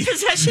wildlife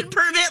possession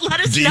permit?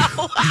 Let us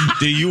know.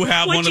 Do you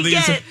have one of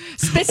these?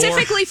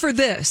 Specifically for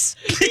this.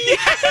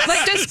 Yes.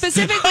 Like just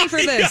specifically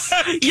for this.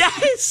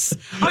 Yes.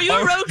 Are you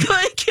a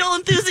roadkill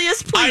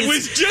enthusiast? Please. I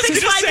was just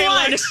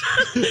going to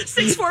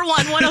say,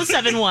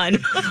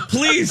 641-1071.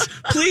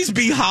 Please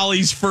be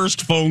Holly's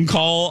first phone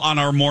call on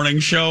our morning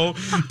show.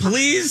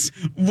 Please,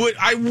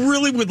 I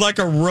really would like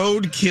a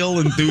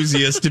roadkill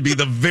enthusiast to be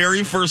the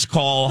very first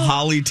call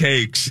Holly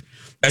takes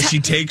as she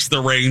takes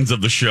the reins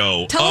of the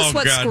show. Tell us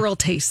what squirrel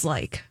tastes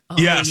like.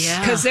 Yes.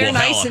 Because they're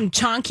nice and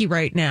chonky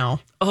right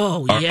now.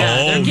 Oh,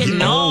 yeah. They're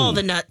getting all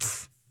the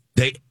nuts.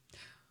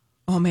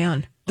 Oh,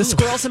 man. The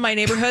squirrels in my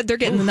neighborhood, they're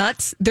getting the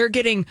nuts. They're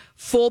getting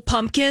full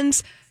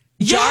pumpkins,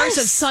 jars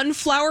of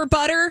sunflower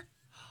butter.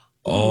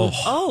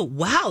 Oh,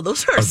 wow.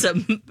 Those are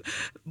some.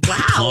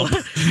 Wow.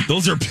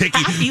 Those are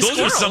picky. Those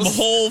are some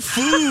whole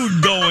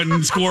food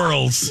going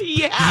squirrels.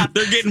 Yeah.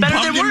 They're getting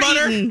pumpkin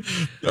butter.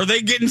 Are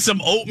they getting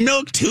some oat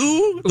milk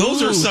too?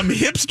 Those are some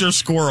hipster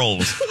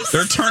squirrels.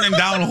 They're turning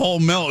down whole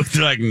milk.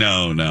 They're like,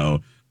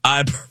 no.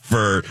 I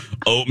prefer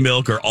oat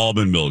milk or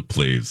almond milk,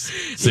 please.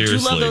 Seriously. I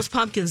do love those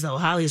pumpkins, though.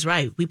 Holly's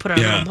right. We put our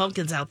little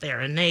pumpkins out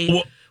there, and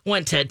they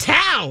went to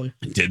town.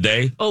 Did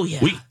they? Oh, yeah.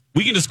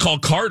 We can just call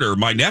Carter,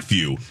 my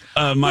nephew.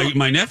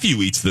 My nephew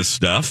eats this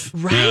stuff.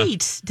 Right.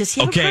 Yeah. Does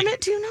he have a permit?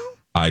 Do you know?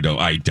 I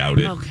doubt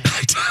it. Okay.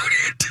 I doubt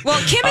it.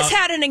 Well, Kim has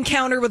had an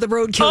encounter with a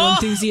roadkill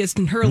enthusiast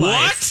in her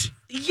life.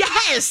 What?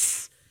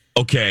 Yes.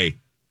 Okay.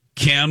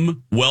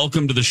 Kim,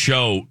 welcome to the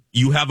show.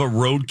 You have a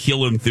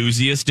roadkill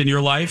enthusiast in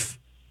your life?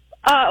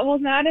 Well,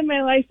 not in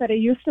my life, but I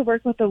used to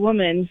work with a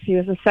woman. She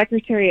was a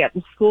secretary at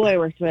the school I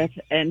worked with,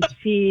 and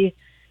she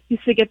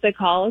used to get the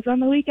calls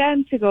on the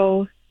weekend to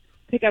go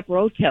pick up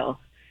roadkill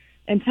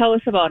and tell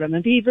us about them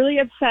and be really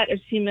upset if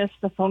she missed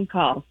the phone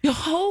call.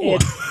 Oh.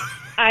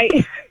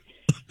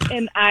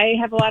 And I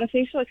have a lot of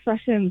facial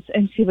expressions,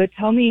 and she would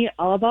tell me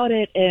all about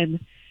it, and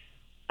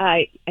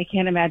I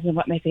can't imagine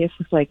what my face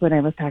was like when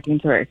I was talking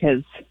to her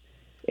because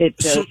it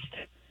just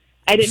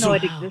I didn't know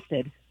it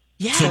existed.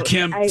 Yeah, so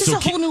Kim, it's a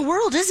whole new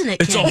world, isn't it,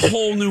 Kim? It's a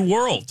whole new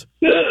world.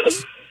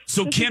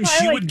 So Kim,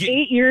 she would get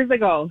 8 years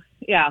ago.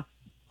 Yeah.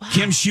 Wow.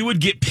 Kim, she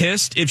would get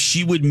pissed if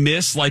she would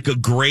miss like a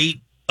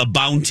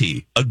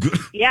bounty, a good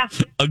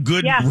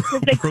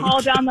because they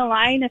call down the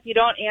line. If you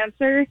don't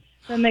answer,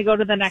 then they go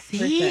to the next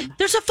person.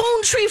 There's a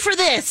phone tree for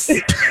this. Oh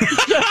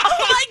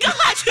my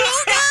gosh, who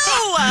knew?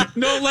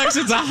 No, Lex,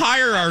 it's a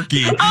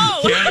hierarchy.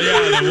 Oh, yeah.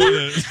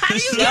 How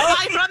do you get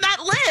right on that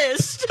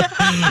list?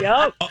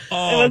 Yep.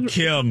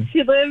 Kim.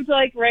 She lived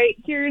like right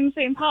here in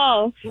St.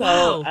 Paul.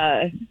 So,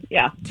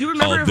 yeah. Do you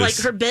remember like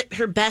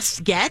her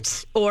best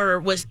get,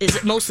 or is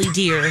it mostly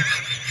deer?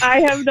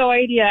 I have no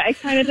idea. I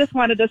kind of just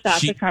wanted to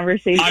stop the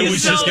conversation. I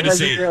was just going to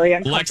say, really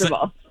uncomfortable.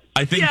 Lex,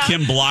 I think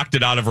Kim blocked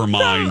it out of her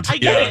mind. I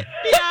get it.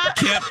 Yeah.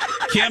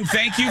 Kim,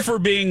 thank you for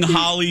being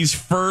Holly's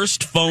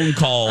first phone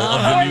call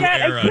of the new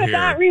era I could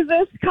not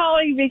resist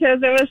calling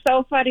because it was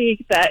so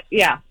funny that,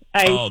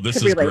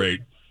 this is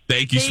great.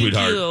 Thank you,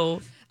 sweetheart.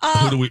 You.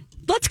 Who do we...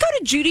 Let's go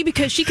to Judy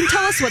because she can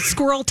tell us what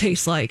squirrel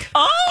tastes like.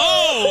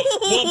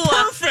 Well,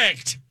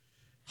 perfect.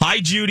 Hi,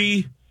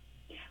 Judy.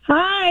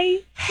 Hi.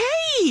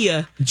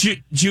 Hey.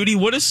 Judy,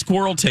 what does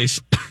squirrel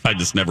taste? I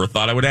just never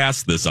thought I would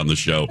ask this on the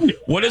show.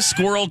 What does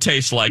squirrel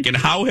taste like, and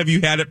how have you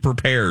had it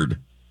prepared?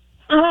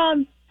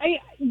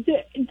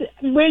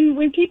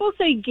 When people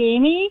say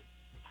gamey,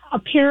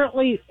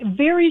 apparently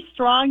very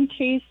strong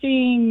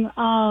tasting.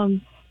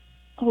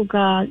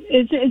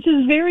 It's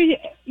just very.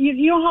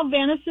 You know how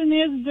venison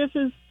is. This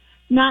is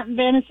not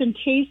venison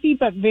tasty,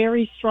 but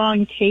very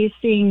strong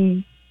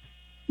tasting.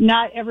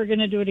 Not ever going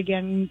to do it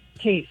again.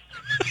 Taste.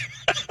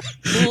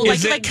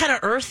 Like kind of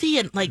earthy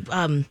and like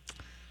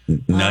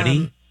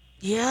nutty.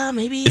 Yeah,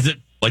 maybe. Is it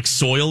like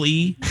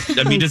soil-y?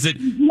 I mean, does it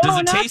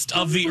taste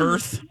of the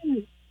earth?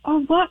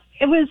 Oh, what?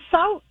 It was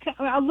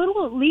a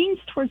little. It leans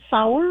towards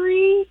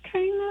soury,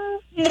 kind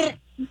of.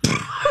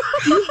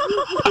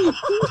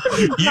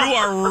 You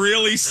are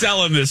really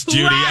selling this,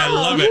 Judy. Wow. I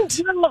love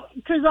it.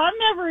 Because I'm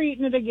never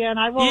eating it again.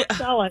 I won't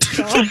sell it.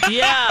 So.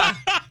 Yeah.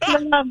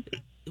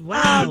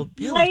 Wow.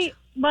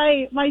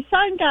 My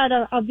son got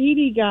a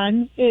BB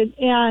gun,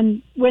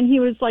 and when he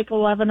was like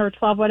 11 or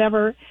 12,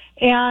 whatever.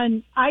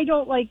 And I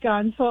don't like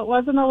guns, so it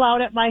wasn't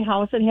allowed at my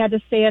house, and he had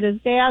to stay at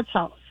his dad's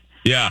house.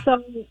 Yeah.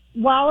 So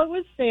while it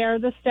was there,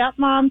 the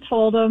stepmom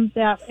told him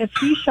that if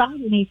he shot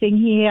anything,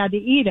 he had to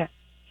eat it,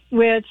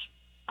 which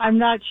I'm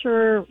not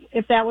sure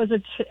if that was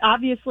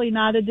obviously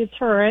not a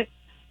deterrent.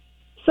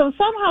 So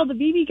somehow the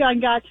BB gun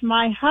got to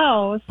my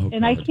house,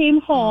 and I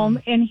came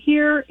home, and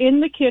here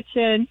in the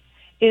kitchen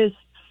is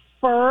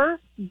fur,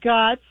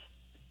 guts,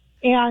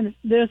 and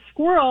the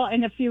squirrel.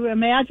 And if you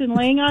imagine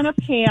laying on a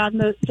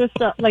pan, just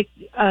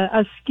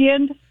a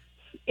skinned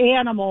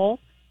animal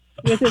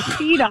with his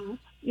feet up,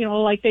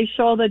 like they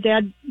show the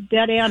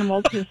dead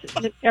animals.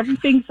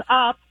 Everything's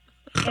up,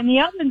 and the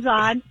oven's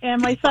on,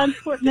 and my son's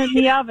putting it in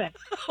the oven.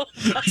 Oh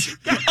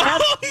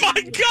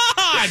my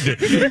God!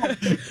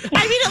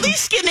 I mean, at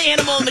least skin the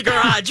animal in the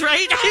garage,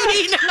 right?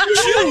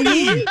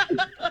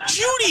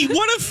 Judy,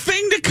 what a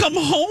thing to come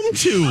home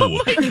to!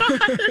 Oh my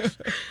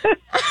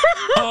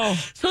God!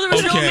 So there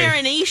was no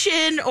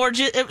marination, or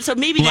so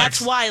maybe that's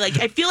why. Like,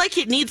 I feel like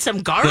it needs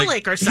some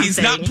garlic or something.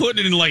 He's not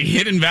putting it in like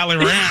Hidden Valley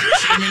Ranch.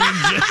 I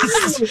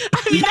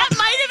mean, that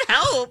might have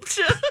helped.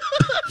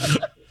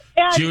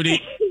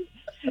 Judy.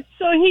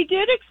 So he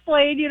did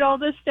explain,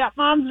 the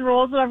stepmom's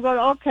rules, and I'm going,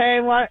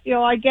 okay, well,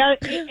 I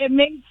get it. It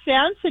made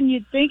sense, and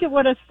you'd think it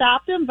would have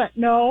stopped him, but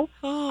no.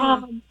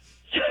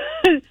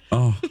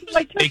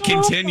 It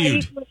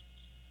continued.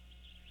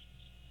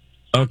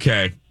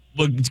 Okay.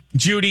 Well,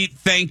 Judy,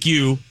 thank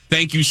you.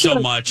 Thank you so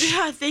much.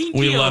 Yeah, thank you.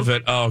 We love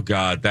it. Oh,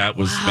 God, that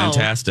was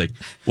fantastic.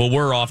 Well,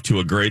 we're off to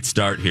a great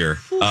start here.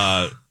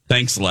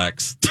 Thanks,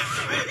 Lex.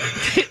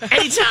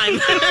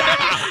 Anytime.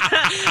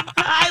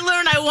 I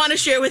learned I want to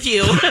share with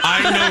you.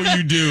 I know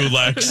you do,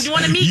 Lex. You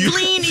want to meet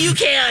Glean? You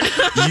can.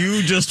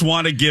 You just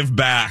want to give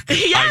back.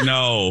 Yeah. I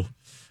know.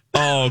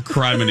 Oh,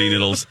 criminy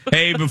niddles.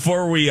 Hey,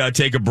 before we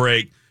take a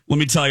break, let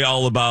me tell you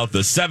all about the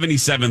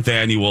 77th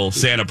annual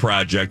Santa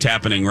Project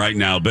happening right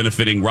now,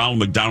 benefiting Ronald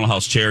McDonald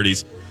House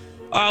Charities.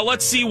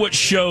 Let's see what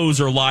shows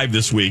are live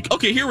this week.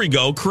 Okay, here we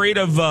go.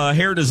 Creative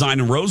Hair Design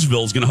in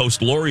Roseville is going to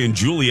host Lori and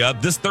Julia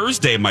this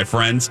Thursday, my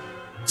friends.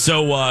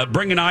 So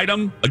bring an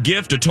item, a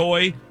gift, a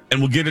toy, and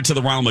we'll get it to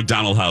the Ronald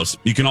McDonald House.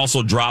 You can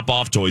also drop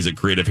off toys at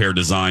Creative Hair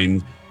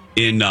Design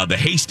in the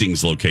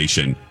Hastings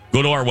location.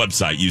 Go to our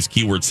website. Use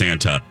keyword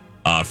Santa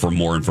for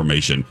more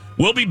information.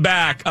 We'll be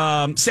back.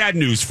 Sad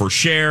news for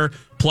Cher,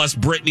 plus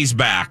Britney's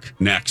back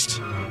next.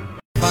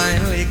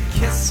 Finally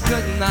kiss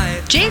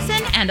goodnight.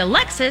 Jason and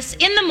Alexis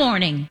in the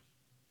morning.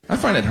 I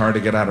find it hard to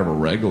get out of a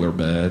regular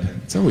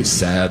bed. It's always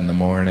sad in the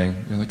morning.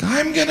 You're like,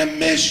 I'm gonna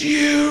miss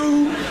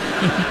you.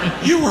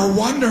 You were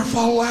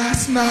wonderful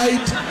last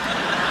night.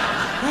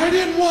 I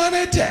didn't want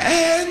it to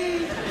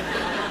end.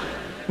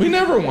 We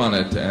never want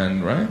it to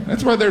end, right?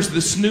 That's why there's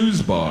the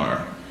snooze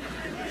bar.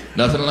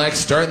 Nothing like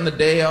starting the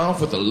day off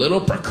with a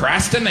little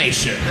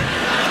procrastination.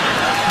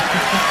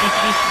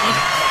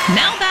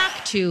 Now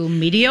back to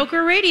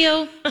Mediocre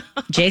Radio.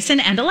 Jason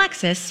and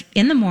Alexis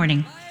in the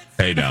morning.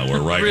 Hey, now,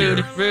 we're right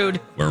here.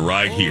 Rude. We're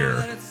right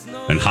here.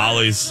 And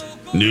Holly's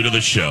new to the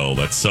show.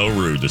 That's so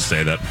rude to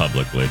say that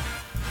publicly.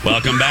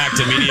 Welcome back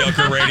to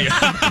Mediocre Radio.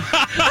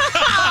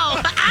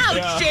 Oh,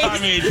 ouch, Jason. I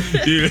mean,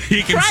 dude,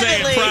 he can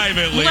say it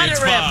privately. It's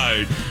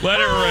fine. Let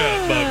it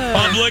rip. But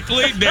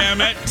publicly, damn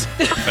it.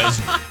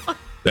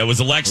 That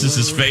was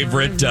Alexis's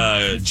favorite,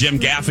 Jim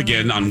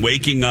Gaffigan on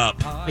Waking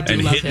Up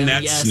and hitting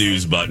that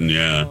snooze button.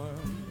 Yeah.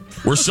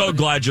 We're so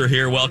glad you're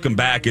here. Welcome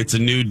back. It's a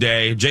new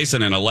day.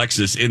 Jason and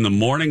Alexis in the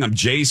morning. I'm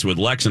Jace with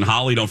Lex and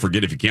Holly. Don't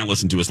forget, if you can't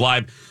listen to us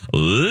live,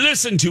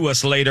 listen to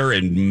us later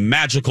in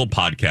magical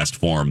podcast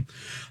form.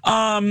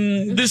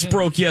 This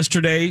broke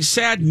yesterday.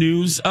 Sad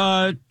news.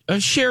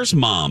 Cher's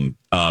mom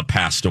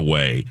passed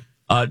away.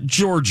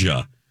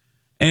 Georgia.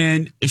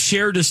 And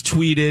Cher just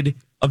tweeted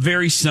a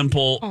very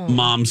simple,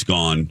 mom's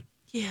gone.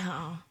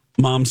 Yeah.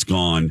 Mom's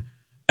gone.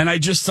 And I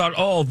just thought,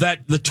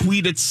 the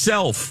tweet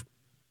itself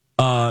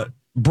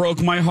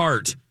broke my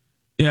heart.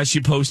 Yeah,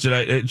 she posted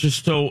it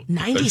just so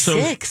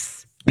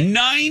 96.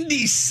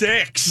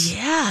 96.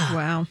 Yeah.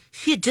 Wow.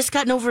 She had just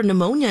gotten over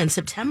pneumonia in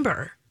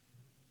September.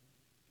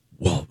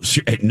 Well,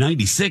 at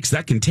 96,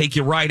 that can take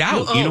you right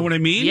out. You know what I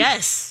mean?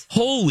 Yes.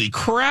 Holy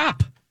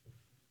crap.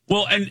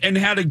 Well, and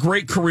had a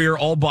great career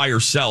all by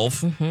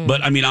herself. Mm-hmm.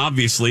 But, I mean,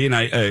 obviously, and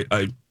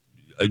I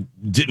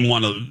didn't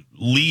want to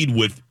lead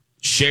with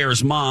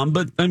Cher's mom.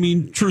 But, I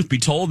mean, truth be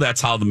told, that's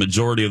how the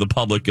majority of the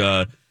public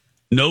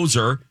knows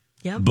her.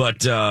 Yep.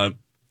 But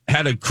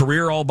had a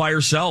career all by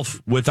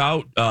herself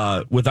without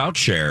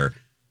Cher.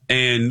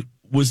 And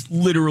was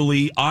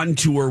literally on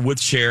tour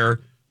with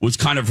Cher, was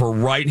kind of her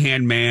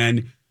right-hand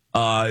man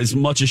as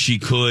much as she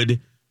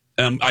could.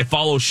 I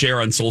follow Cher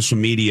on social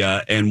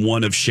media, and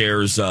one of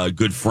Cher's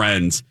good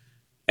friends,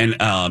 and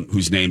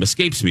whose name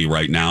escapes me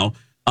right now,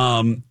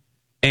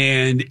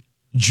 and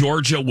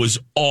Georgia was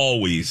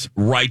always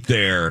right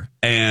there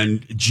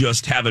and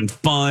just having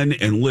fun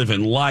and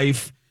living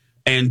life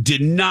and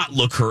did not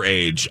look her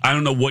age. I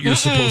don't know what you're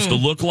supposed to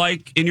look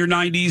like in your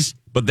 90s,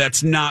 but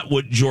that's not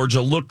what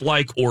Georgia looked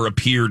like or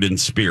appeared in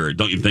spirit.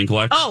 Don't you think,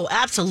 Lex? Oh,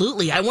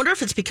 absolutely. I wonder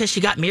if it's because she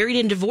got married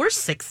and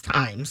divorced 6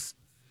 times.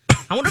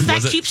 I wonder if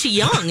that keeps you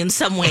young in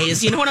some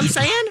ways. You know what I'm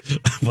saying?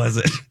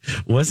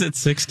 Was it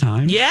 6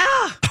 times?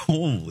 Yeah.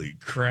 Holy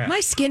crap. My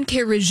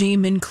skincare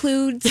regime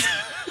includes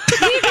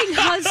leaving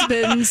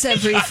husbands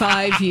every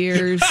 5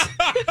 years.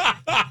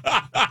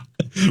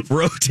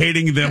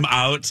 Rotating them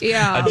out.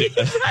 Yeah.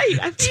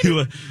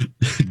 Do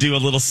a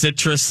little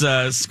citrus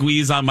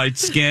squeeze on my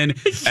skin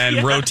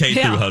and rotate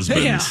through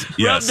husbands. Yeah. Yes.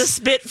 Rub the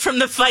spit from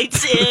the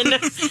fights in,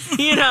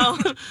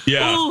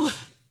 Yeah. Ooh.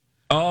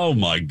 Oh,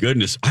 my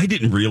goodness. I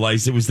didn't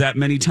realize it was that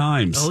many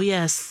times. Oh,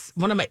 yes.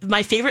 One of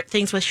my favorite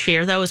things with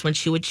Cher, though, is when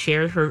she would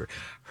share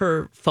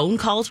her phone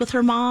calls with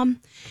her mom.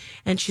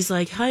 And she's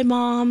like, "Hi,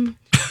 Mom.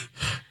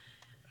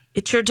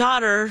 It's your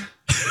daughter."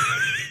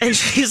 And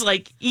she's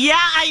like, "Yeah,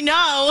 I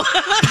know."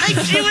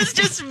 Like, she was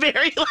just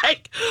very,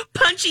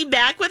 punchy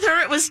back with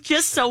her. It was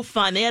just so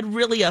fun. They had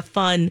really a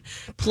fun,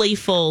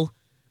 playful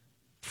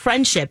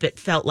friendship, it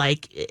felt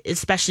like,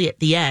 especially at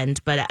the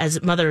end. But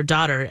as mother and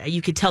daughter,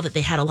 you could tell that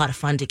they had a lot of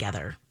fun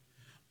together.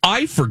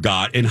 I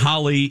forgot, and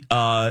Holly,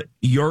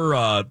 you're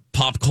a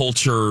pop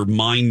culture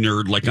mind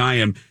nerd like I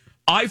am.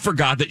 I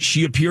forgot that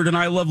she appeared in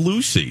I Love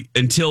Lucy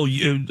until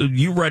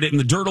you read it in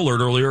the Dirt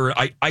Alert earlier.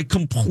 I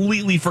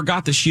completely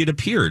forgot that she had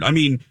appeared. I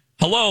mean,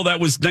 hello, that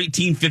was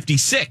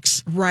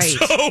 1956. Right.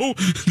 So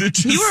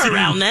you were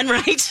around then,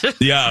 right?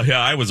 Yeah,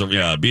 I was.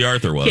 Yeah, B.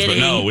 Arthur was. Kidding.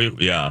 But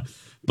no,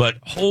 But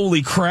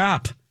holy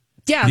crap.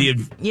 Yeah.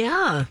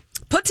 Yeah.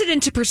 Puts it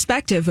into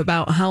perspective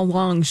about how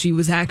long she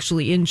was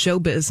actually in show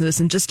business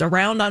and just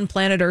around on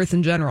planet Earth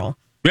in general.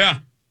 Yeah.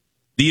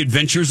 The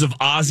Adventures of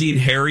Ozzie and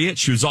Harriet.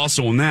 She was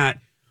also in that,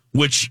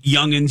 which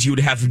youngins, you would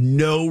have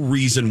no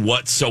reason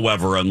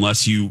whatsoever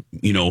unless you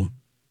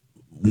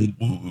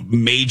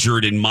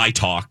majored in my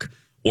talk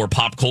or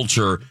pop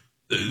culture.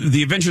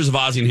 The Adventures of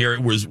Ozzie and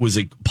Harriet was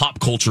a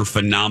pop culture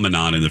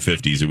phenomenon in the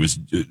 50s. It was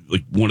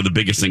like one of the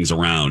biggest things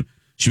around.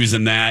 She was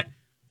in that.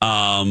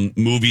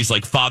 Movies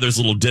like Father's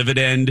Little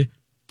Dividend,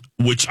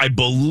 which I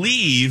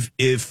believe,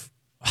 if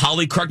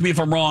Holly, correct me if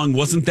I'm wrong,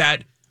 wasn't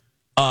that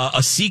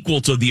a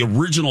sequel to the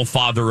original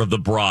Father of the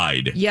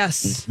Bride?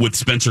 Yes. With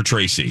Spencer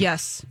Tracy.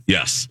 Yes.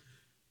 Yes.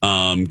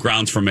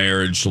 Grounds for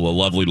Marriage,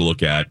 lovely to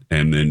look at.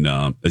 And then,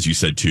 as you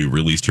said, too,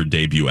 released her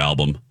debut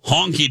album,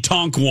 Honky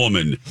Tonk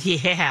Woman.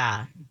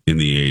 Yeah. In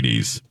the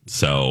 80s.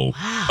 So,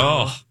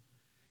 wow.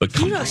 But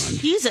come on.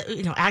 She's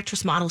a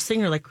actress, model,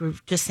 singer, like we were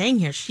just saying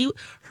here.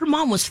 Her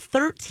mom was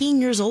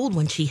 13 years old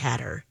when she had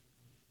her.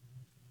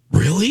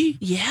 Really?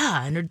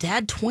 Yeah, and her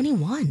dad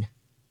 21.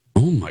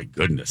 Oh my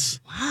goodness!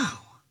 Wow.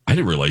 I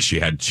didn't realize she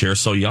had Cher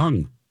so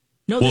young.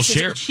 No,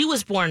 she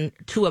was born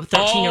to a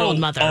 13-year-old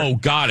mother. Oh,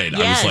 got it.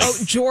 Yes. I was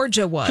like,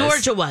 Georgia was.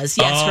 Georgia was.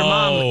 Yes, her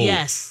mom.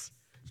 Yes.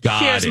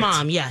 Cher's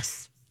mom.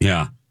 Yes.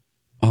 Yeah.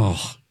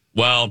 Oh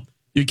well,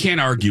 you can't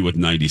argue with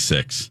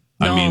 96.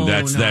 I mean,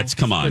 that's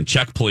come on,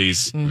 check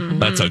please. Mm-hmm.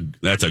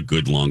 That's a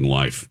good long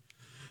life.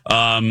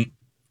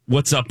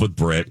 What's up with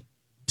Britt?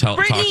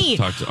 Brittany.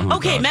 Talk to,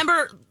 okay,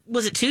 remember,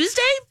 was it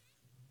Tuesday?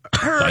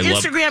 Her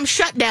Instagram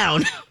shut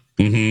down.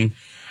 Mm-hmm.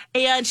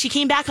 And she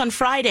came back on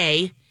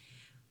Friday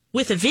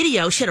with a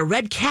video. She had a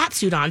red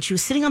catsuit on. She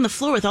was sitting on the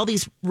floor with all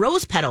these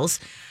rose petals.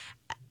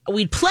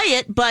 We'd play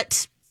it,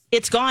 but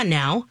it's gone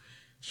now.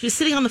 She was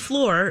sitting on the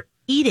floor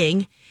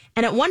eating,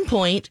 and at one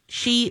point,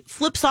 she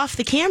flips off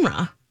the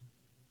camera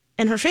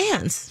and her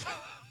fans.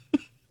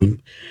 Okay.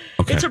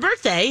 It's her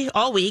birthday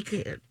all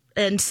week,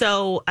 and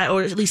so,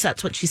 or at least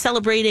that's what she's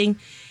celebrating.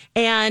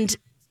 And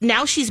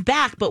now she's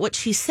back, but what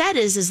she said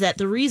is that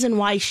the reason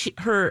why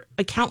her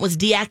account was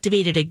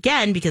deactivated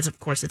again, because of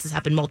course this has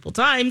happened multiple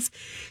times,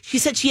 she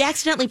said she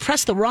accidentally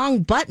pressed the wrong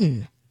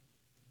button.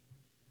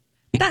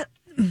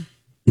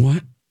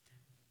 What?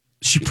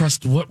 She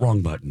pressed what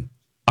wrong button?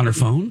 On her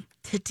phone?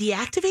 To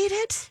deactivate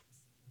it?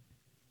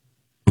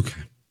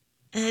 Okay.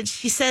 And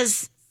she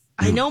says,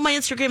 I know my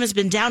Instagram has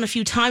been down a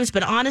few times,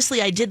 but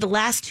honestly, I did the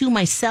last 2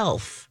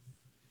 myself.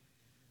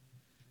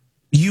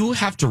 You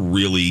have to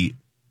really...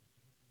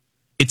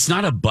 It's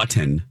not a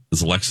button,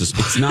 as Alexis.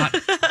 It's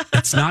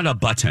not a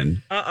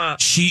button.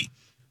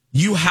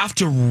 You have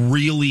to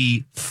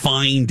really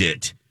find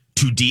it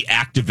to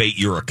deactivate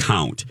your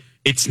account.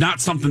 It's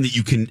not something that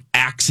you can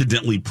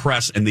accidentally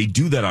press, and they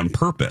do that on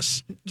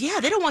purpose. Yeah,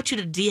 they don't want you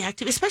to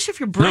deactivate, especially if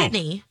you're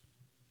Britney. No.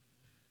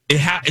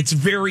 It's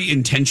very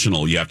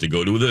intentional. You have to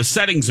go to the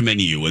settings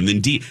menu and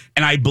then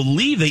and I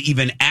believe they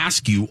even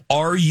ask you,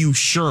 "Are you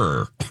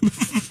sure?"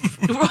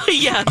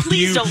 Yeah,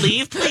 please don't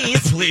leave,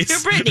 please. Please. You're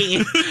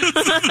Britney.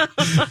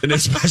 And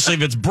especially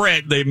if it's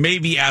Brit, they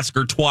maybe ask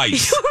her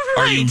twice. Right.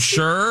 Are you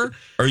sure?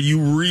 Are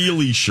you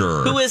really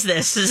sure? Who is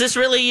this? Is this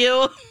really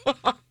you?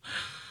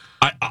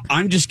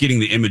 I'm just getting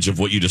the image of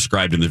what you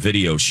described in the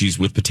video. She's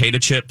with potato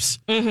chips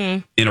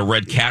in a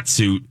red cat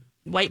suit.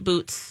 White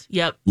boots.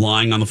 Yep.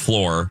 Lying on the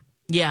floor.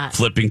 Yeah.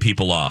 Flipping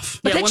people off.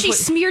 But then she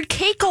smeared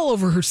cake all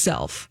over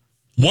herself.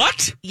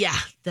 What? Yeah.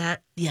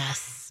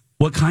 Yes.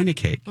 What kind of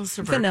cake?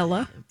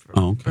 Vanilla.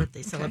 Okay.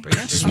 Birthday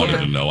celebration. I just wanted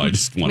to know. I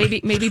just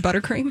wanted maybe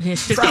buttercream.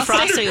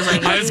 Frosting is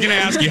like, I was going to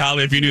ask you,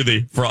 Holly, if you knew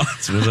the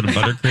frost. Was it a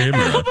buttercream?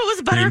 I hope it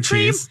was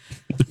buttercream.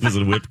 Was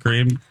it a whipped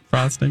cream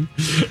frosting?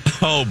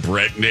 Oh,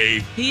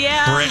 Brittany.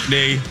 Yeah.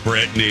 Brittany.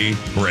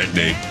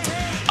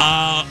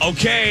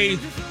 Okay.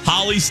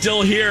 Holly's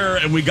still here,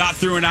 and we got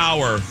through an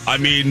hour. I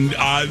mean,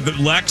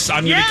 Lex,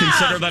 I'm going to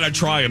consider that a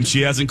triumph.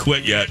 She hasn't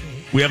quit yet.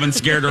 We haven't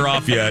scared her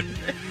off yet.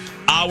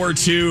 Hour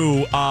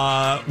 2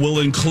 will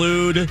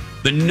include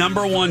the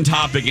number one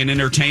topic in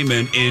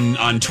entertainment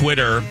on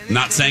Twitter.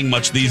 Not saying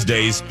much these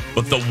days,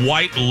 but the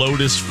White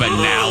Lotus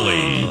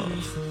finale.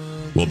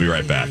 We'll be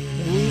right back.